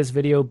play this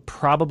video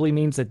probably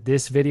means that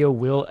this video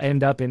will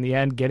end up in the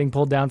end getting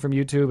pulled down from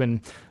YouTube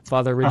and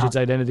Father Rigid's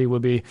identity will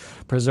be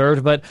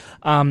preserved. But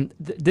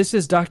this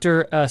is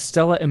Dr.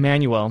 Stella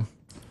Emanuel.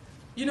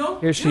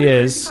 Here she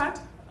is.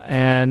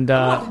 And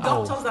the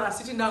doctors that are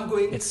sitting down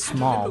going, it's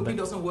small, but it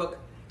doesn't work.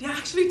 They're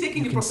actually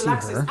taking the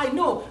prophylaxis. I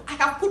know. I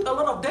have put a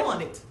lot of them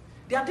on it.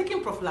 They are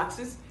taking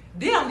prophylaxis.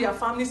 They and their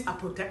families are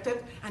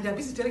protected, and they're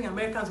busy telling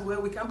Americans,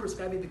 well, we can't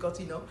prescribe it because,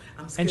 I'm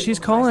scared. And she's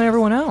calling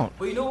everyone out.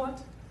 But you know what?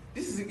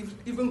 This is the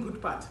even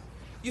good part.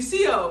 You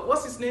see,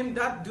 what's his name?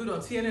 That dude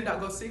on CNN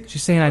that got sick?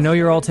 She's saying, I know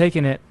you're all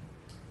taking it.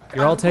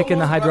 You're all taking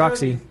the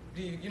hydroxy.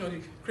 The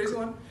crazy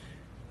one.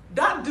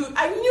 That dude,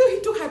 I knew he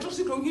took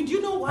hydroxychloroquine. Do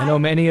you know why? I know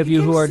many of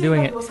you who are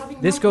doing it.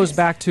 This goes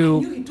back to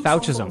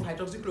Faucism.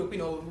 Hydroxychloroquine,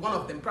 or one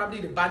of them,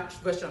 probably the bad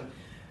version.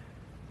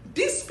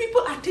 These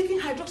people are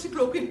taking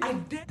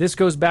hydroxychloroquine. This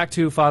goes back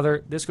to,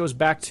 Father,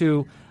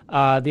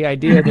 the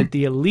idea that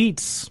the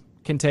elites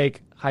can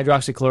take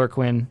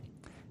hydroxychloroquine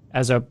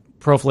as a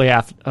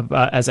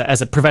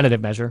as a preventative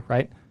measure,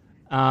 right?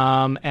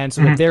 And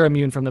so that they're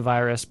immune from the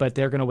virus, but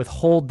they're going to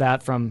withhold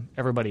that from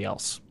everybody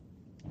else.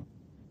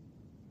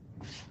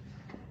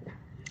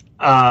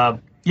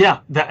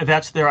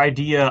 That's their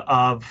idea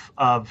of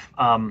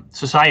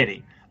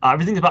society.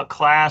 Everything's about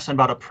class and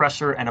about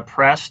oppressor and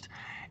oppressed.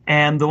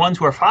 And the ones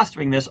who are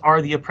fostering this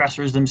are the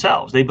oppressors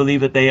themselves. They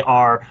believe that they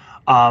are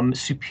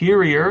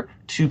superior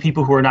to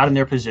people who are not in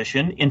their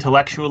position,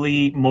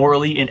 intellectually,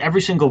 morally, in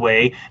every single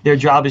way. Their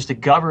job is to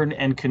govern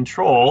and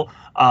control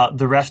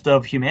the rest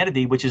of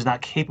humanity, which is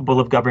not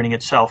capable of governing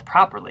itself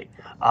properly,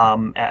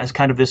 as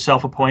kind of this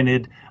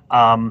self-appointed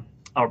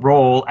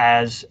role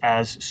as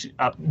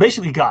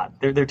basically God.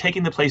 They're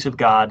taking the place of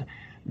God.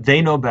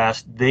 They know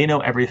best. They know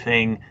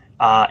everything.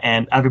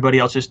 And everybody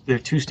else they're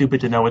too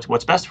stupid to know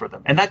what's best for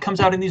them. And that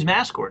comes out in these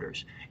mask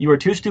orders. You are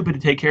too stupid to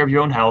take care of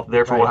your own health,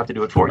 therefore we'll have to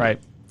do it for you.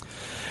 Right.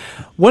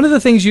 One of the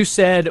things you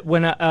said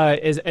when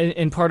is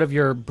in part of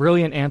your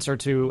brilliant answer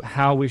to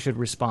how we should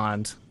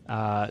respond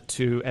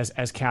to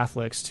as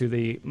Catholics to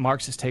the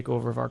Marxist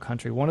takeover of our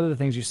country. One of the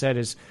things you said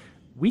is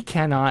we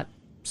cannot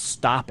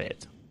stop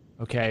it.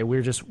 Okay,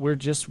 we're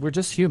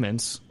just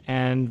humans,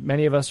 and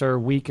many of us are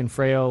weak and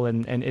frail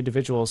and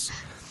individuals.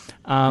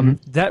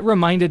 That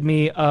reminded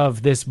me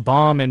of this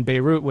bomb in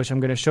Beirut, which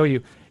I'm going to show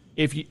you.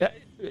 If you,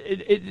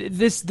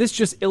 this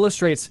just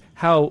illustrates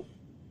how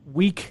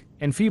weak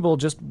and feeble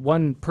just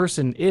one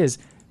person is.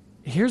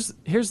 Here's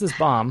this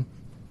bomb,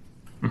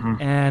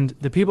 and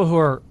the people who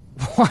are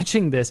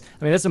watching this.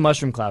 I mean, that's a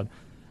mushroom cloud.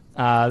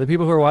 The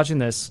people who are watching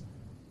this,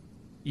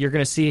 you're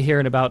going to see here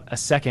in about a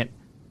second,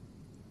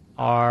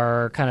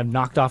 are kind of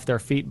knocked off their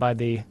feet by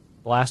the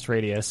blast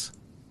radius.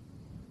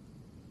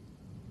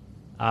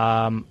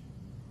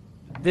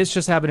 This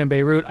just happened in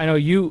Beirut. I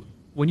know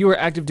when you were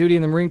active duty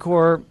in the Marine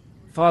Corps,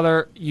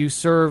 Father, you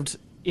served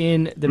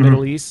in the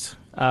Middle East.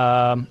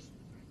 That's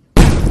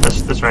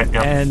right.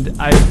 Yeah. And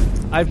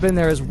I've been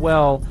there as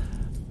well.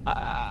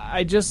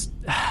 I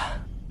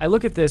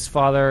look at this,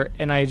 Father,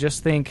 and I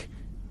just think,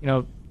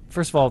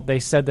 first of all, they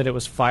said that it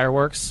was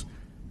fireworks.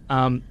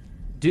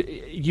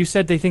 You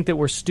said they think that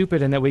we're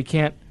stupid and that we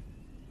can't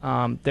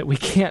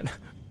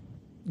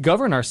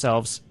govern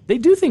ourselves. They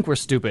do think we're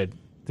stupid.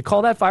 They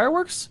call that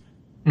fireworks?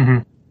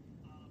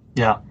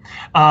 Yeah.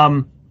 I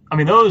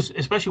mean, those,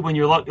 especially when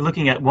you're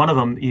looking at one of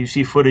them, you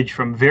see footage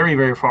from very,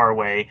 very far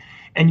away,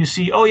 and you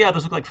see, oh yeah,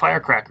 those look like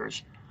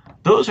firecrackers.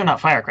 Those are not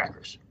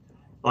firecrackers.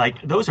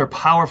 Like, those are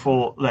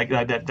powerful. Like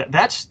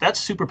that's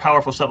super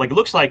powerful stuff. Like, it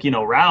looks like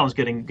rounds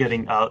getting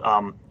going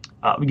off,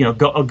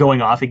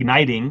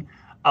 igniting.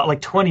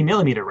 Like 20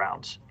 millimeter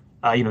rounds,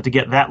 to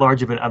get that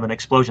large of an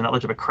explosion, that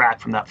large of a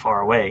crack from that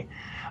far away.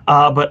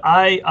 But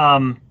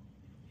I,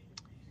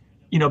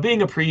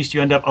 being a priest,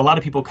 you end up, a lot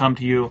of people come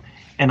to you,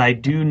 and I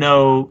do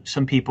know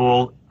some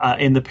people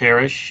in the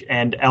parish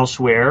and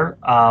elsewhere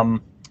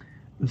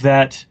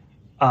that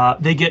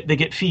they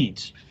get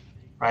feeds,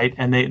 right?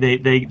 And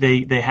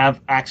they have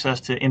access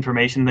to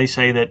information. They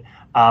say that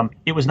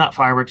it was not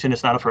fireworks and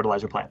it's not a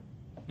fertilizer plant.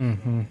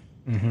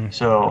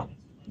 So.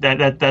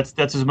 That's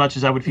as much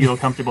as I would feel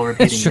comfortable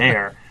repeating Sure.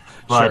 there,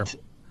 but Sure.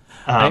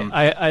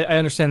 I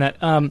understand that.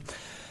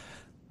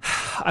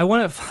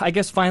 I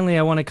guess finally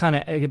I want to kind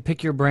of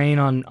pick your brain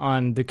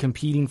on the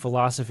competing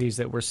philosophies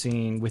that we're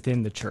seeing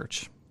within the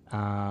church,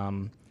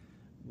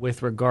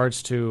 with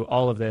regards to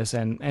all of this,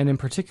 and in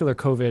particular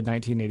COVID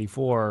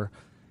 1984,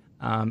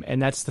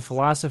 and that's the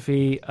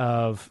philosophy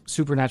of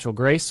supernatural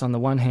grace on the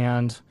one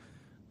hand,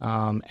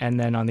 and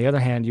then on the other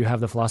hand you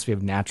have the philosophy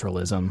of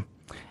naturalism.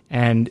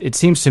 And it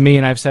seems to me,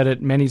 and I've said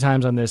it many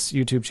times on this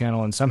YouTube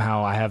channel, and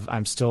somehow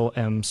I'm still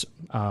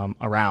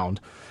around,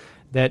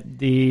 that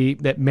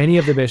many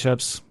of the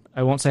bishops,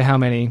 I won't say how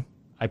many,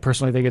 I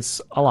personally think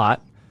it's a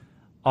lot,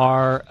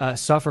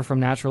 suffer from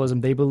naturalism.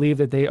 They believe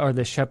that they are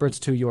the shepherds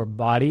to your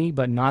body,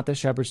 but not the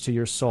shepherds to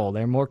your soul.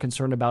 They're more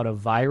concerned about a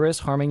virus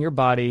harming your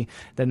body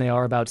than they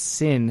are about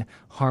sin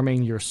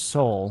harming your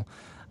soul.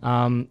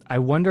 I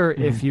wonder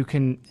if you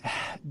can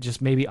just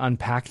maybe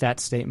unpack that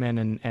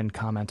statement and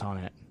comment on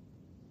it.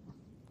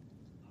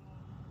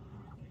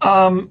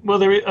 Well,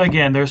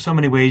 there's so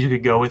many ways you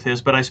could go with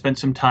this, but I spent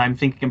some time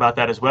thinking about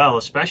that as well,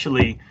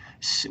 especially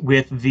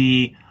with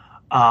the,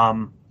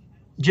 I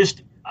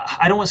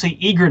don't want to say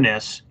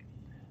eagerness,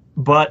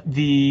 but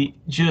the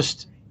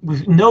just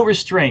with no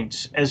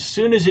restraints. As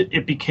soon as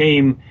it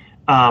became,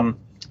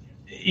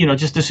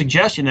 just the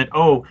suggestion that,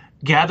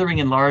 gathering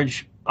in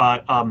large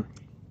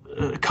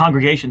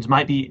congregations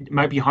might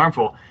be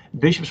harmful,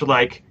 bishops were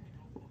like,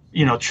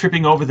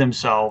 tripping over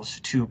themselves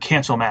to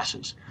cancel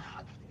masses.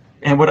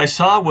 And what I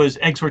saw was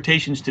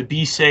exhortations to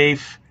be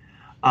safe,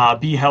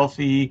 be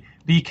healthy,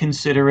 be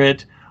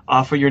considerate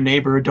for your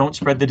neighbor, don't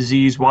spread the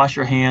disease, wash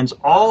your hands,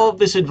 all of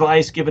this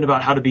advice given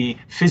about how to be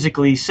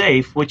physically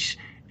safe, which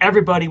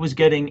everybody was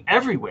getting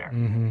everywhere.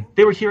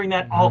 They were hearing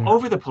that all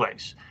over the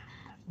place.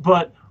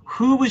 But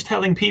who was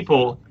telling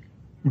people,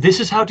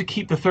 this is how to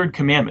keep the third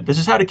commandment. This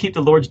is how to keep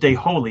the Lord's Day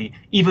holy,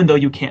 even though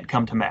you can't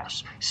come to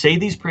Mass. Say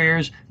these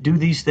prayers, do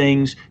these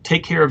things,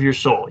 take care of your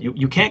soul.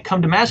 You can't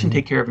come to Mass and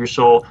take care of your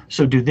soul,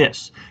 so do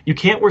this. You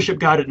can't worship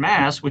God at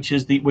Mass, which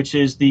is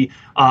the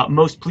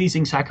most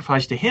pleasing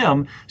sacrifice to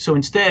Him. So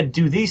instead,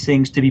 do these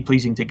things to be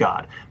pleasing to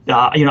God.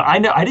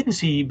 I didn't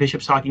see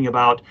bishops talking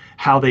about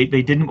how they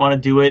didn't want to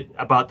do it,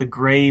 about the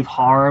grave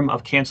harm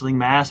of canceling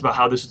Mass, about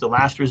how this is the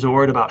last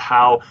resort, about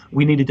how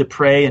we needed to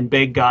pray and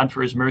beg God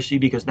for His mercy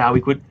because now we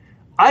could.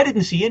 I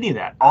didn't see any of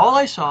that. All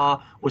I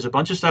saw was a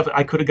bunch of stuff.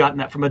 I could have gotten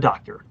that from a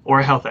doctor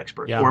or a health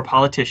expert or a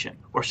politician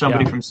or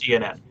somebody from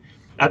CNN.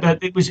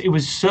 It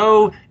was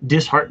so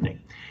disheartening.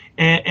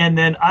 And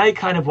then I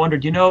kind of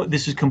wondered,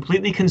 this is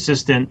completely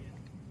consistent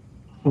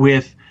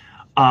with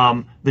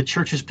the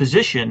church's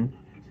position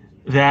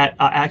that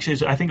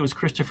actually, I think it was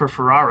Christopher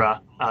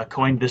Ferrara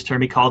coined this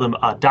term. He called them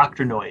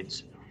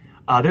doctrinoids.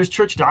 There's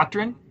church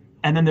doctrine,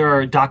 and then there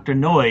are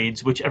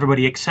doctrinoids, which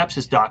everybody accepts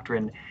as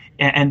doctrine.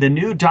 And the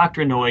new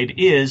doctrinoid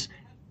is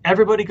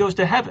everybody goes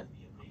to heaven.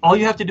 All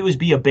you have to do is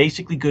be a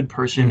basically good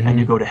person and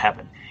you go to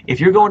heaven. If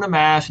you're going to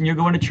Mass and you're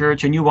going to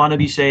church and you want to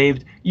be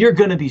saved, you're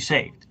going to be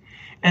saved.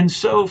 And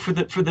so for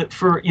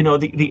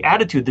the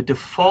attitude, the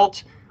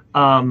default,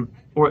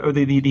 or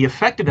the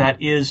effect of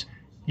that is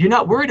you're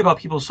not worried about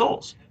people's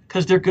souls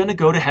because they're going to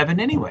go to heaven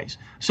anyways.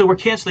 So we're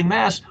canceling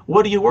Mass.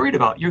 What are you worried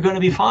about? You're going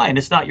to be fine.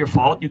 It's not your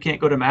fault. You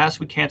can't go to Mass.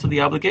 We cancel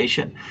the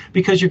obligation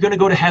because you're going to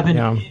go to heaven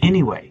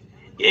anyway.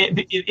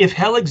 If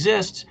hell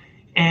exists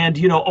and,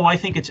 I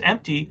think it's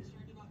empty,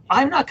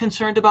 I'm not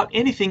concerned about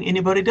anything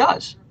anybody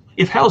does.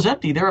 If hell's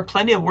empty, there are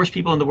plenty of worse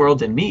people in the world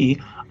than me.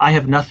 I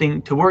have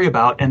nothing to worry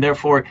about, and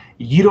therefore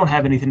you don't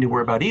have anything to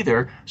worry about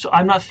either. So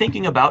I'm not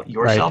thinking about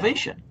your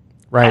salvation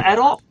at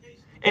all.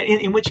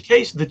 In which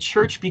case, the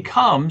church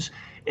becomes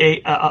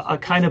a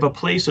kind of a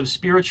place of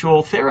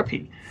spiritual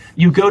therapy.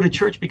 You go to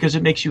church because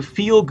it makes you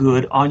feel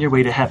good on your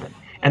way to heaven.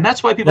 And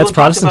that's why people don't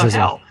talk about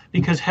hell,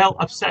 because hell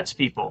upsets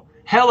people.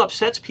 Hell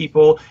upsets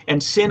people,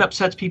 and sin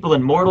upsets people,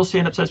 and mortal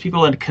sin upsets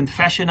people, and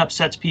confession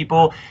upsets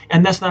people,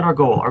 and that's not our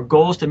goal. Our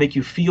goal is to make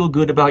you feel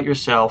good about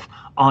yourself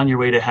on your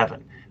way to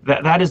heaven.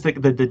 That is the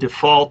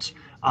default.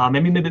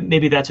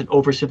 Maybe that's an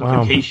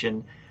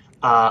oversimplification,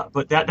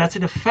 but that's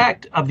an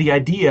effect of the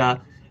idea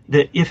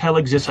that if hell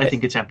exists, I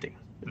think it's empty.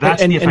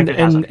 That's the effect it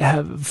has on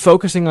people.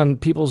 Focusing on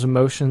people's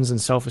emotions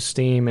and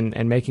self-esteem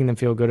and making them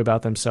feel good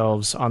about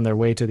themselves on their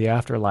way to the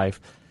afterlife,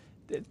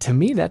 to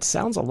me, that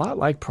sounds a lot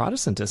like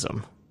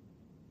Protestantism.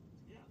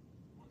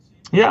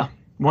 Yeah,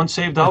 once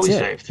saved, always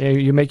saved.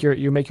 You make your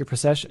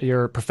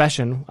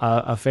profession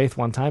of faith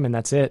one time, and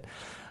that's it.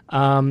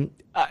 Sorry,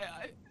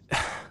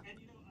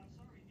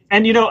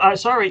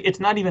 it's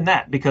not even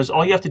that, because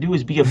all you have to do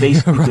is be a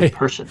basically good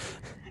person.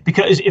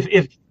 Because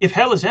if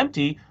hell is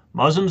empty,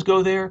 Muslims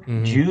go there,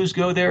 Jews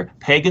go there,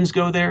 pagans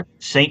go there,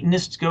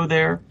 Satanists go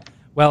there.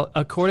 Well,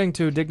 according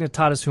to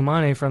Dignitatis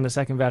Humanae from the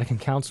Second Vatican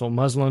Council,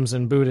 Muslims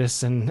and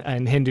Buddhists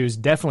and Hindus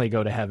definitely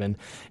go to heaven,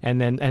 and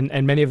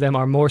many of them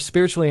are more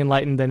spiritually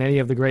enlightened than any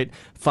of the great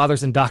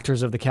fathers and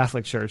doctors of the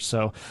Catholic Church.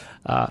 So,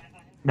 I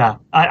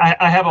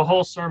have a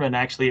whole sermon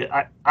actually.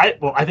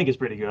 I think it's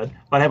pretty good,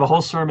 but I have a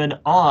whole sermon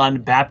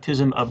on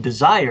baptism of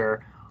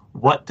desire.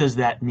 What does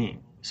that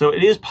mean? So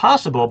it is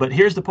possible, but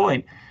here's the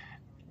point: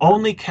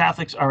 only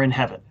Catholics are in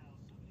heaven.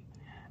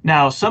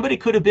 Now, somebody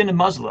could have been a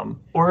Muslim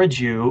or a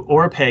Jew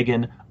or a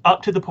pagan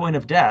up to the point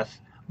of death,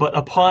 but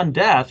upon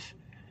death,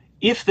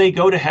 if they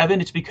go to heaven,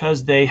 it's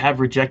because they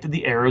have rejected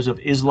the errors of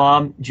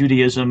Islam,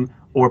 Judaism,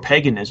 or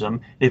paganism.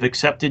 They've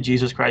accepted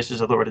Jesus Christ as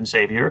the Lord and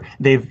Savior.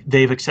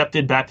 They've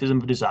accepted baptism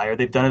of desire.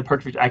 They've done a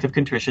perfect act of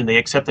contrition. They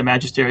accept the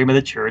magisterium of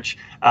the church.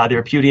 They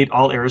repudiate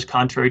all errors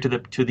contrary to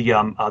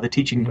the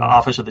teaching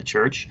office of the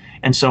church,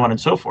 and so on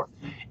and so forth.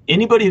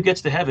 Anybody who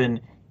gets to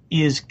heaven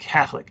is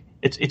Catholic.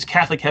 It's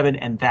Catholic heaven,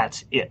 and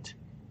that's it.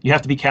 You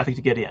have to be Catholic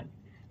to get in.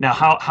 Now,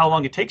 how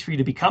long it takes for you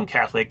to become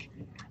Catholic,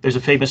 there's a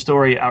famous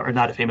story, or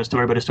not a famous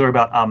story, but a story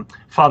about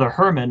Father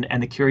Herman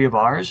and the Curie of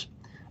Ars,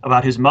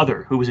 about his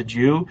mother, who was a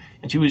Jew,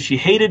 and she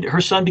hated,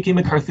 her son became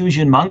a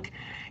Carthusian monk,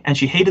 and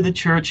she hated the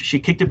church. She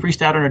kicked a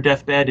priest out on her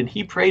deathbed, and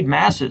he prayed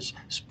masses,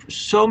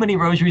 so many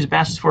rosaries,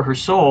 masses for her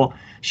soul.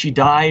 She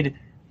died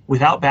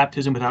without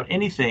baptism, without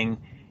anything,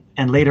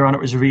 and later on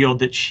it was revealed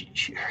that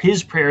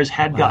his prayers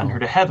had gotten her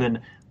to heaven.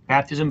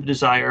 Baptism of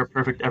desire,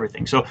 perfect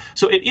everything. So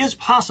it is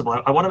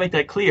possible. I want to make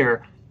that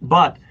clear,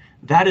 but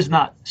that is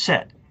not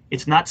said.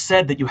 It's not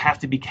said that you have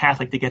to be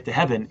Catholic to get to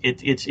heaven.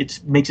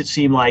 It makes it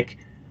seem like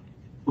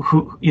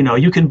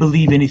you can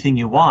believe anything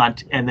you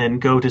want and then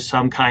go to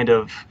some kind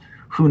of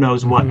who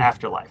knows what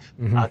afterlife.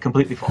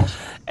 Completely false.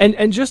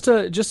 And just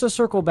to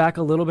circle back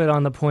a little bit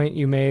on the point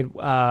you made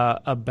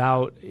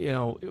about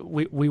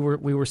we were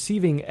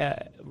receiving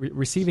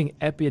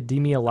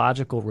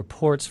epidemiological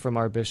reports from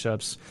our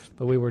bishops,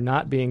 but we were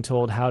not being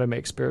told how to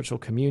make spiritual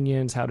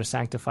communions, how to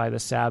sanctify the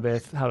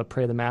Sabbath, how to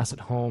pray the Mass at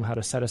home, how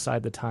to set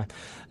aside the time,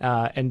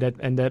 and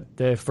that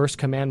the first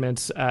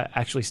commandments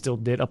actually still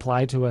did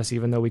apply to us,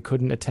 even though we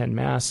couldn't attend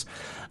Mass.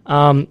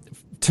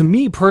 To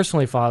me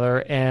personally, Father,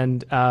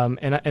 and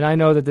I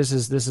know that this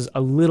is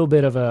a little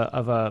bit of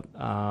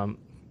an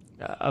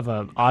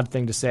odd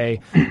thing to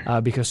say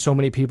because so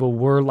many people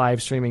were live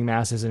streaming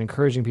masses and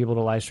encouraging people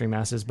to live stream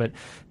masses. But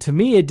to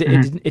me, it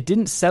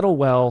didn't settle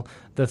well.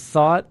 The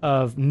thought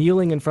of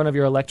kneeling in front of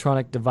your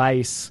electronic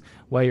device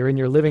while you're in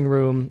your living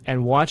room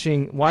and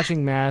watching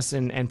Mass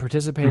and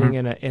participating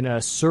in a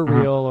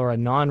surreal or a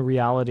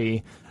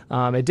non-reality.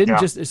 It didn't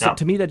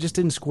to me, that just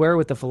didn't square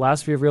with the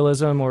philosophy of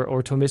realism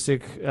or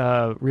Thomistic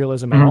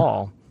realism at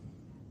all.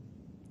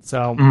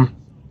 So,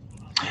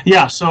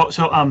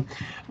 So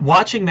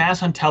watching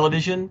Mass on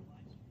television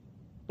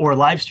or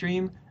live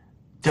stream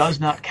does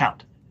not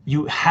count.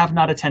 You have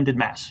not attended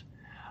Mass.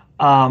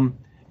 Now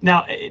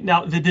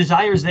the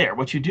desire is there.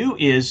 What you do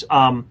is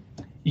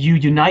you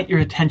unite your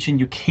attention.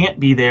 You can't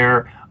be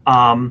there,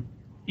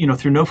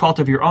 through no fault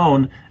of your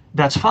own.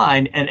 That's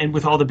fine, and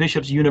with all the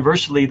bishops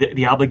universally,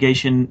 the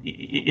obligation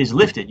is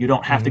lifted. You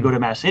don't have to go to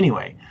Mass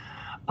anyway.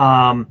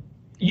 Now,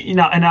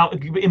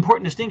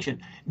 important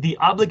distinction: the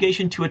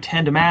obligation to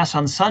attend Mass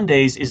on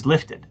Sundays is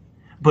lifted,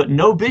 but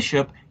no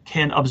bishop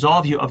can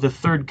absolve you of the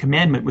third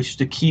commandment, which is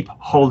to keep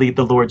holy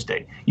the Lord's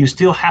Day. You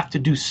still have to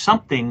do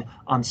something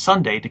on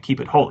Sunday to keep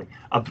it holy.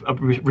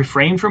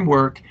 Refrain from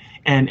work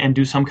and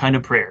do some kind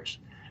of prayers.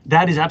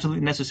 That is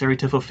absolutely necessary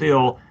to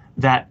fulfill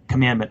that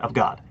commandment of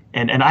God.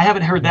 And I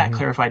haven't heard that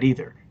clarified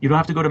either. You don't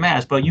have to go to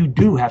Mass, but you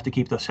do have to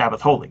keep the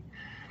Sabbath holy.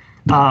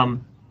 So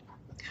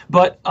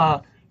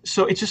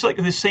it's just like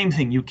the same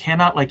thing. You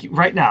cannot, like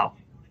right now,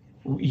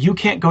 you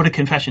can't go to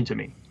confession to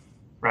me,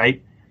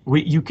 right?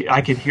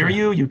 I could hear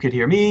you, you could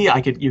hear me,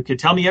 you could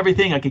tell me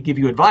everything, I could give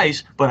you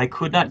advice, but I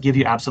could not give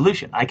you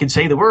absolution. I could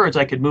say the words,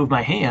 I could move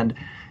my hand,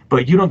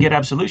 but you don't get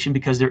absolution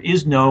because there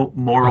is no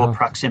moral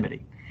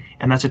proximity.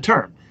 And that's a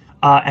term.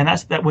 And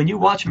that's that when you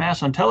watch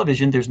Mass on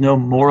television, there's no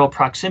moral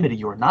proximity.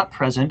 You are not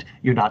present,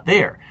 you're not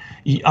there.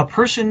 A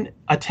person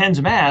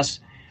attends Mass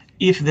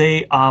if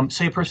they,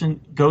 say a person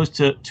goes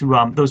to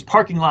those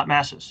parking lot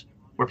Masses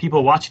where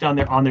people watch it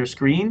on their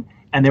screen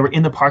and they were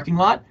in the parking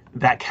lot,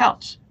 that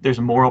counts.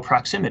 There's moral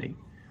proximity.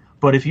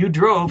 But if you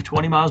drove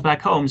 20 miles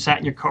back home, sat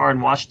in your car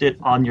and watched it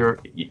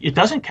it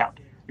doesn't count.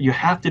 You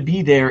have to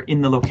be there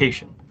in the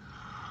location.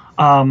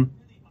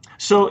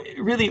 So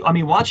really, I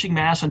mean, watching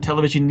Mass on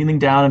television, kneeling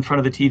down in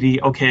front of the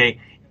TV, okay,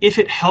 if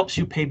it helps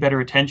you pay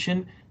better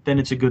attention, then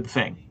it's a good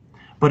thing.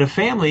 But a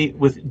family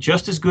with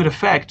just as good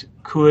effect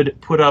could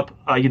put up,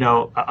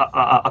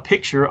 a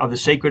picture of the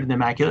Sacred and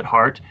Immaculate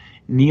Heart,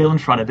 kneel in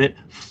front of it,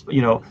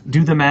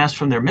 do the Mass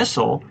from their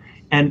missal,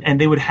 and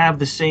they would have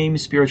the same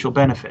spiritual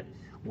benefit.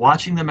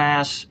 Watching the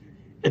Mass,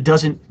 it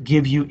doesn't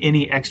give you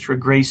any extra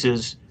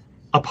graces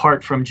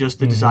apart from just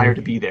the desire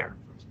to be there.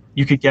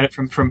 You could get it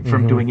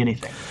from doing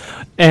anything.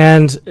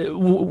 And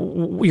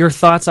your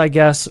thoughts, I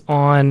guess,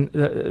 on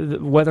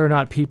whether or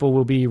not people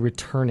will be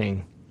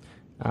returning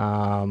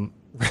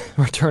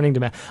to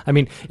Mass. I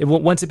mean,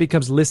 once it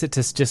becomes licit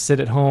to just sit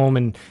at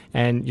home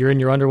and you're in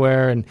your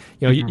underwear and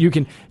you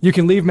can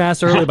leave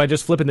Mass early by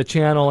just flipping the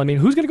channel. I mean,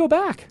 who's going to go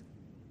back?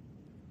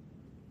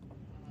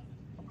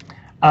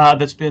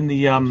 That's been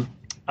the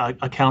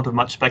account of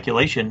much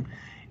speculation,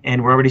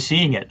 and we're already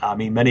seeing it. I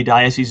mean, many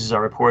dioceses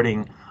are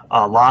reporting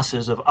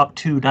losses of up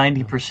to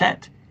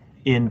 90%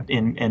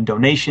 in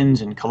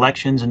donations and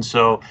collections, and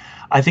so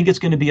I think it's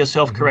going to be a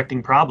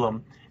self-correcting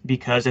problem,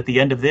 because at the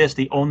end of this,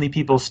 the only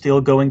people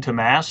still going to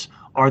Mass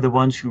are the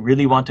ones who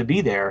really want to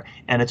be there,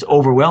 and it's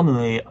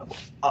overwhelmingly,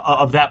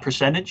 of that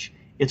percentage,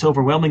 it's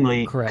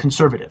overwhelmingly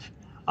conservative.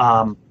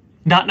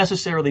 Not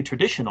necessarily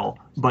traditional,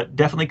 but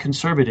definitely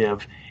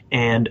conservative,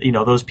 and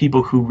those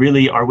people who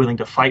really are willing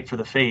to fight for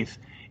the faith.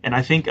 And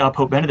I think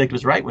Pope Benedict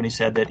was right when he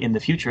said that in the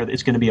future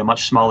it's going to be a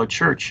much smaller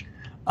church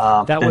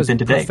that was than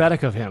today.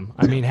 Prophetic of him.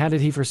 I mean, how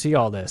did he foresee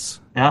all this?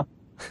 Yeah.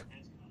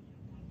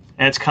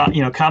 And it's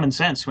common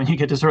sense. When you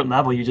get to a certain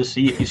level, you just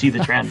see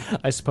the trend.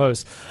 I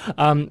suppose.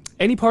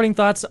 Any parting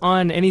thoughts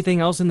on anything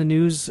else in the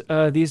news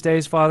these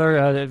days,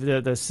 Father?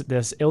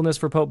 This illness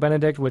for Pope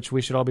Benedict, which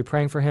we should all be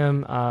praying for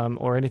him,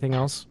 or anything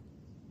else?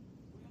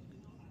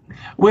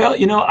 Well,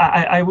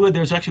 I would.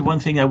 There's actually one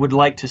thing I would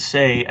like to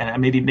say,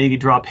 and maybe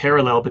draw a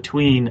parallel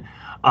between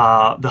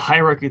the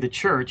hierarchy of the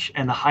Church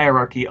and the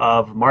hierarchy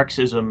of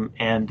Marxism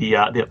and the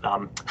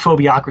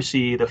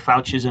phobiocracy, the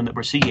Faucism that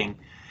we're seeing,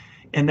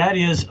 and that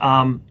is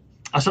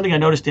something I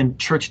noticed in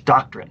Church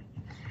doctrine,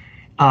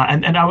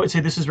 and I would say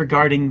this is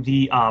regarding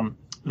the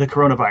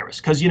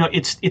coronavirus, because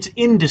it's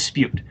in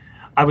dispute.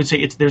 I would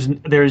say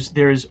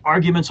there's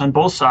arguments on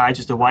both sides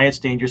as to why it's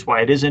dangerous,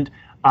 why it isn't.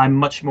 I'm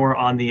much more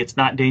on the it's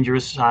not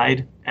dangerous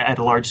side at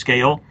a large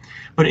scale.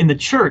 But in the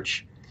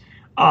Church,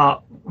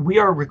 we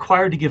are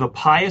required to give a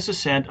pious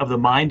assent of the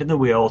mind and the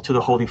will to the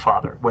Holy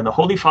Father. When the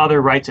Holy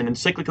Father writes an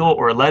encyclical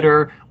or a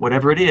letter,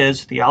 whatever it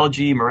is,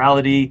 theology,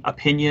 morality,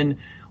 opinion,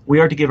 we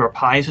are to give our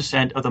pious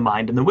assent of the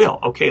mind and the will.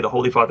 Okay, the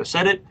Holy Father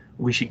said it,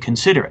 we should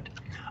consider it.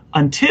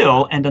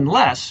 Until and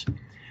unless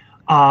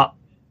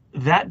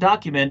that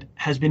document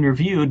has been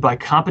reviewed by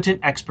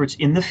competent experts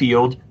in the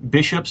field,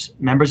 bishops,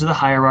 members of the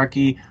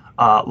hierarchy,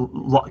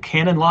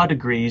 canon law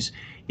degrees.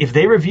 If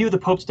they review the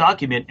Pope's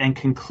document and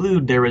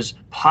conclude there is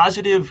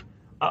positive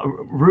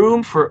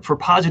room for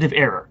positive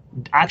error,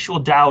 actual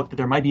doubt that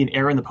there might be an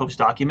error in the Pope's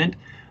document,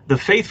 the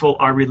faithful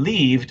are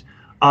relieved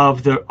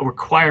of the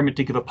requirement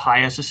to give a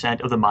pious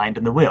assent of the mind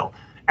and the will.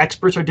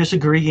 Experts are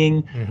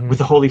disagreeing with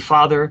the Holy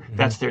Father.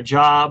 That's their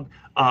job.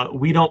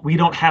 We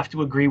don't have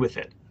to agree with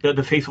it.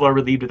 The faithful are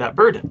relieved of that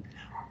burden.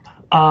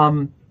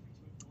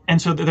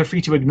 And so they're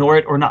free to ignore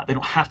it or not. They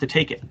don't have to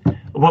take it.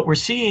 What we're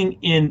seeing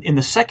in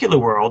the secular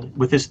world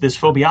with this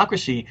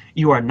phobiocracy,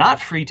 you are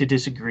not free to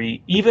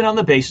disagree even on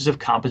the basis of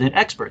competent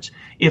experts.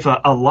 If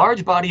a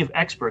large body of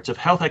experts, of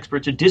health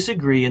experts,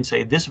 disagree and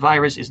say this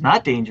virus is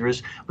not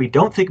dangerous, we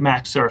don't think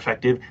masks are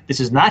effective,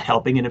 this is not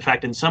helping, and in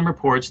fact in some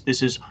reports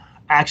this is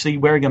actually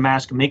wearing a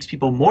mask makes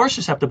people more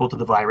susceptible to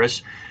the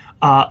virus,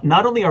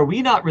 not only are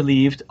we not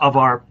relieved of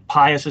our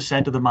pious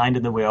assent of the mind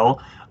and the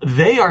will,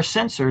 they are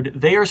censored,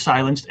 they are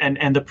silenced,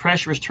 and the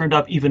pressure is turned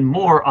up even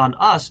more on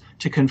us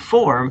to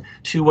conform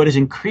to what is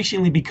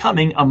increasingly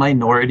becoming a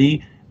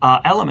minority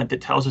element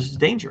that tells us it's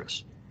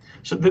dangerous.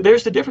 So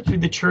there's the difference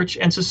between the church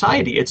and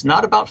society. It's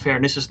not about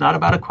fairness. It's not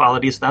about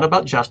equality. It's not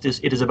about justice.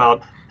 It is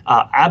about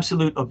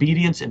absolute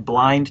obedience and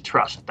blind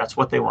trust. That's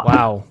what they want.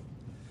 Wow.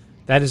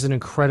 That is an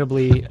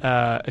incredibly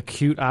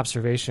acute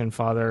observation,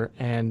 Father,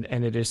 and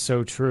it is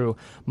so true.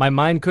 My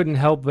mind couldn't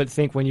help but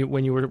think when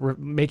you were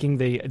making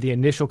the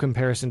initial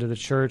comparison to the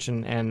church,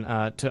 and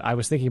I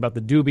was thinking about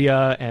the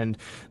dubia and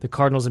the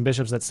cardinals and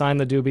bishops that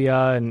signed the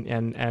dubia,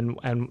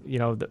 and you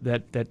know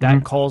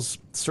that calls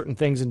certain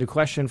things into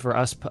question for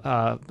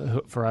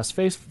us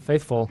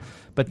faithful.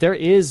 But there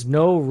is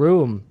no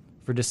room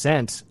for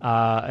dissent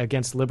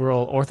against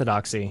liberal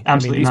orthodoxy.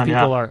 Absolutely, I mean, these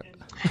people are.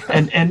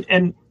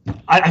 And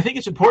I think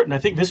it's important. I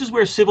think this is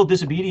where civil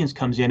disobedience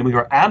comes in, and we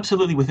are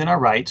absolutely within our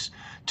rights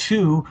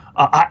to.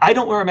 I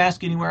don't wear a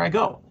mask anywhere I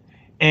go,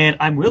 and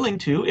I'm willing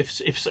to.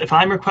 If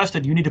I'm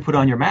requested, you need to put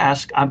on your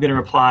mask, I'm going to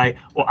reply,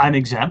 well, I'm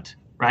exempt,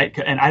 right?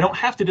 And I don't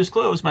have to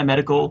disclose my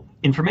medical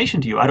information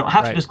to you. I don't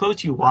have to disclose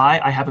to you why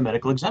I have a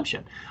medical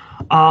exemption.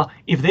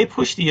 If they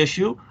push the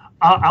issue,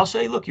 I'll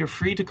say, look, you're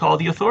free to call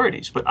the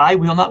authorities, but I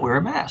will not wear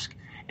a mask.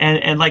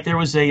 And like there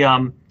was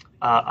a.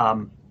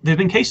 There have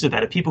been cases of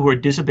that, of people who are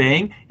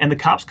disobeying, and the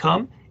cops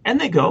come,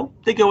 and they go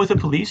with the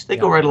police. They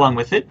go right along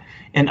with it.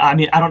 And I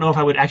mean, I don't know if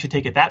I would actually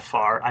take it that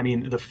far. I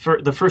mean, the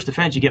first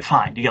offense, you get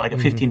fined. You get like a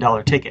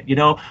 $15 ticket. You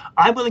know,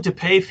 I'm willing to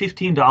pay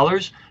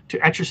 $15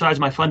 to exercise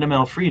my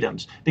fundamental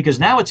freedoms, because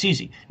now it's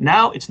easy.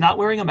 Now it's not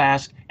wearing a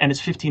mask, and it's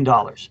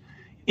 $15.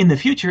 In the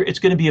future, it's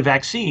going to be a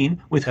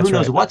vaccine with who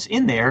knows what's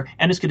in there,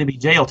 and it's going to be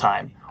jail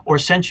time, or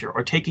censure,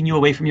 or taking you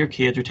away from your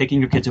kids, or taking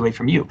your kids away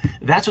from you.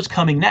 That's what's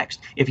coming next.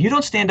 If you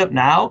don't stand up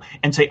now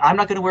and say, I'm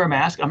not going to wear a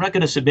mask, I'm not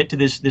going to submit to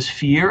this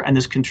fear and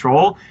this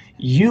control,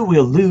 you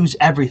will lose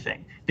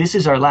everything. This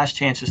is our last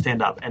chance to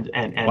stand up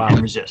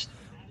and resist.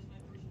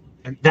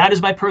 And that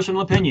is my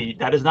personal opinion.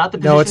 That is not the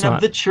position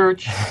of the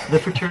church, the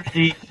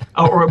fraternity,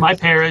 or my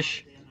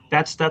parish.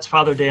 That's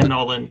Father Dan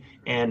Nolan.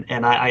 And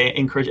I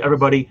encourage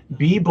everybody,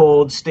 be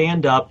bold,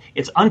 stand up.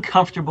 It's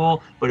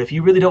uncomfortable, but if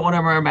you really don't want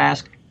to wear a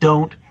mask,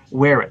 don't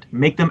wear it.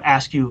 Make them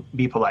ask you.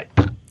 Be polite.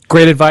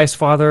 Great advice,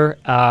 Father.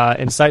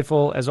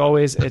 Insightful as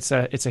always. It's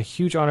a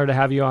huge honor to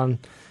have you on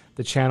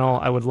the channel.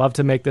 I would love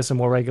to make this a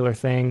more regular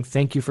thing.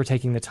 Thank you for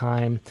taking the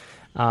time.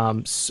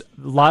 A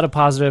lot of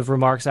positive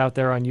remarks out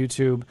there on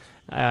YouTube.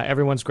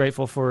 Everyone's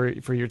grateful for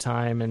your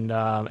time, and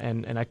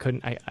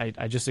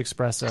I just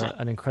express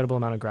an incredible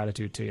amount of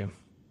gratitude to you.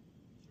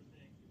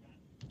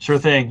 Sure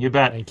thing. You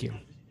bet. Thank you.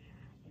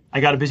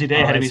 I got a busy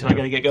day ahead of me, so I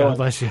got to get going. God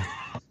bless you.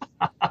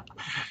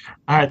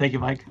 All right. Thank you,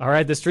 Mike. All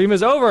right. The stream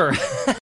is over.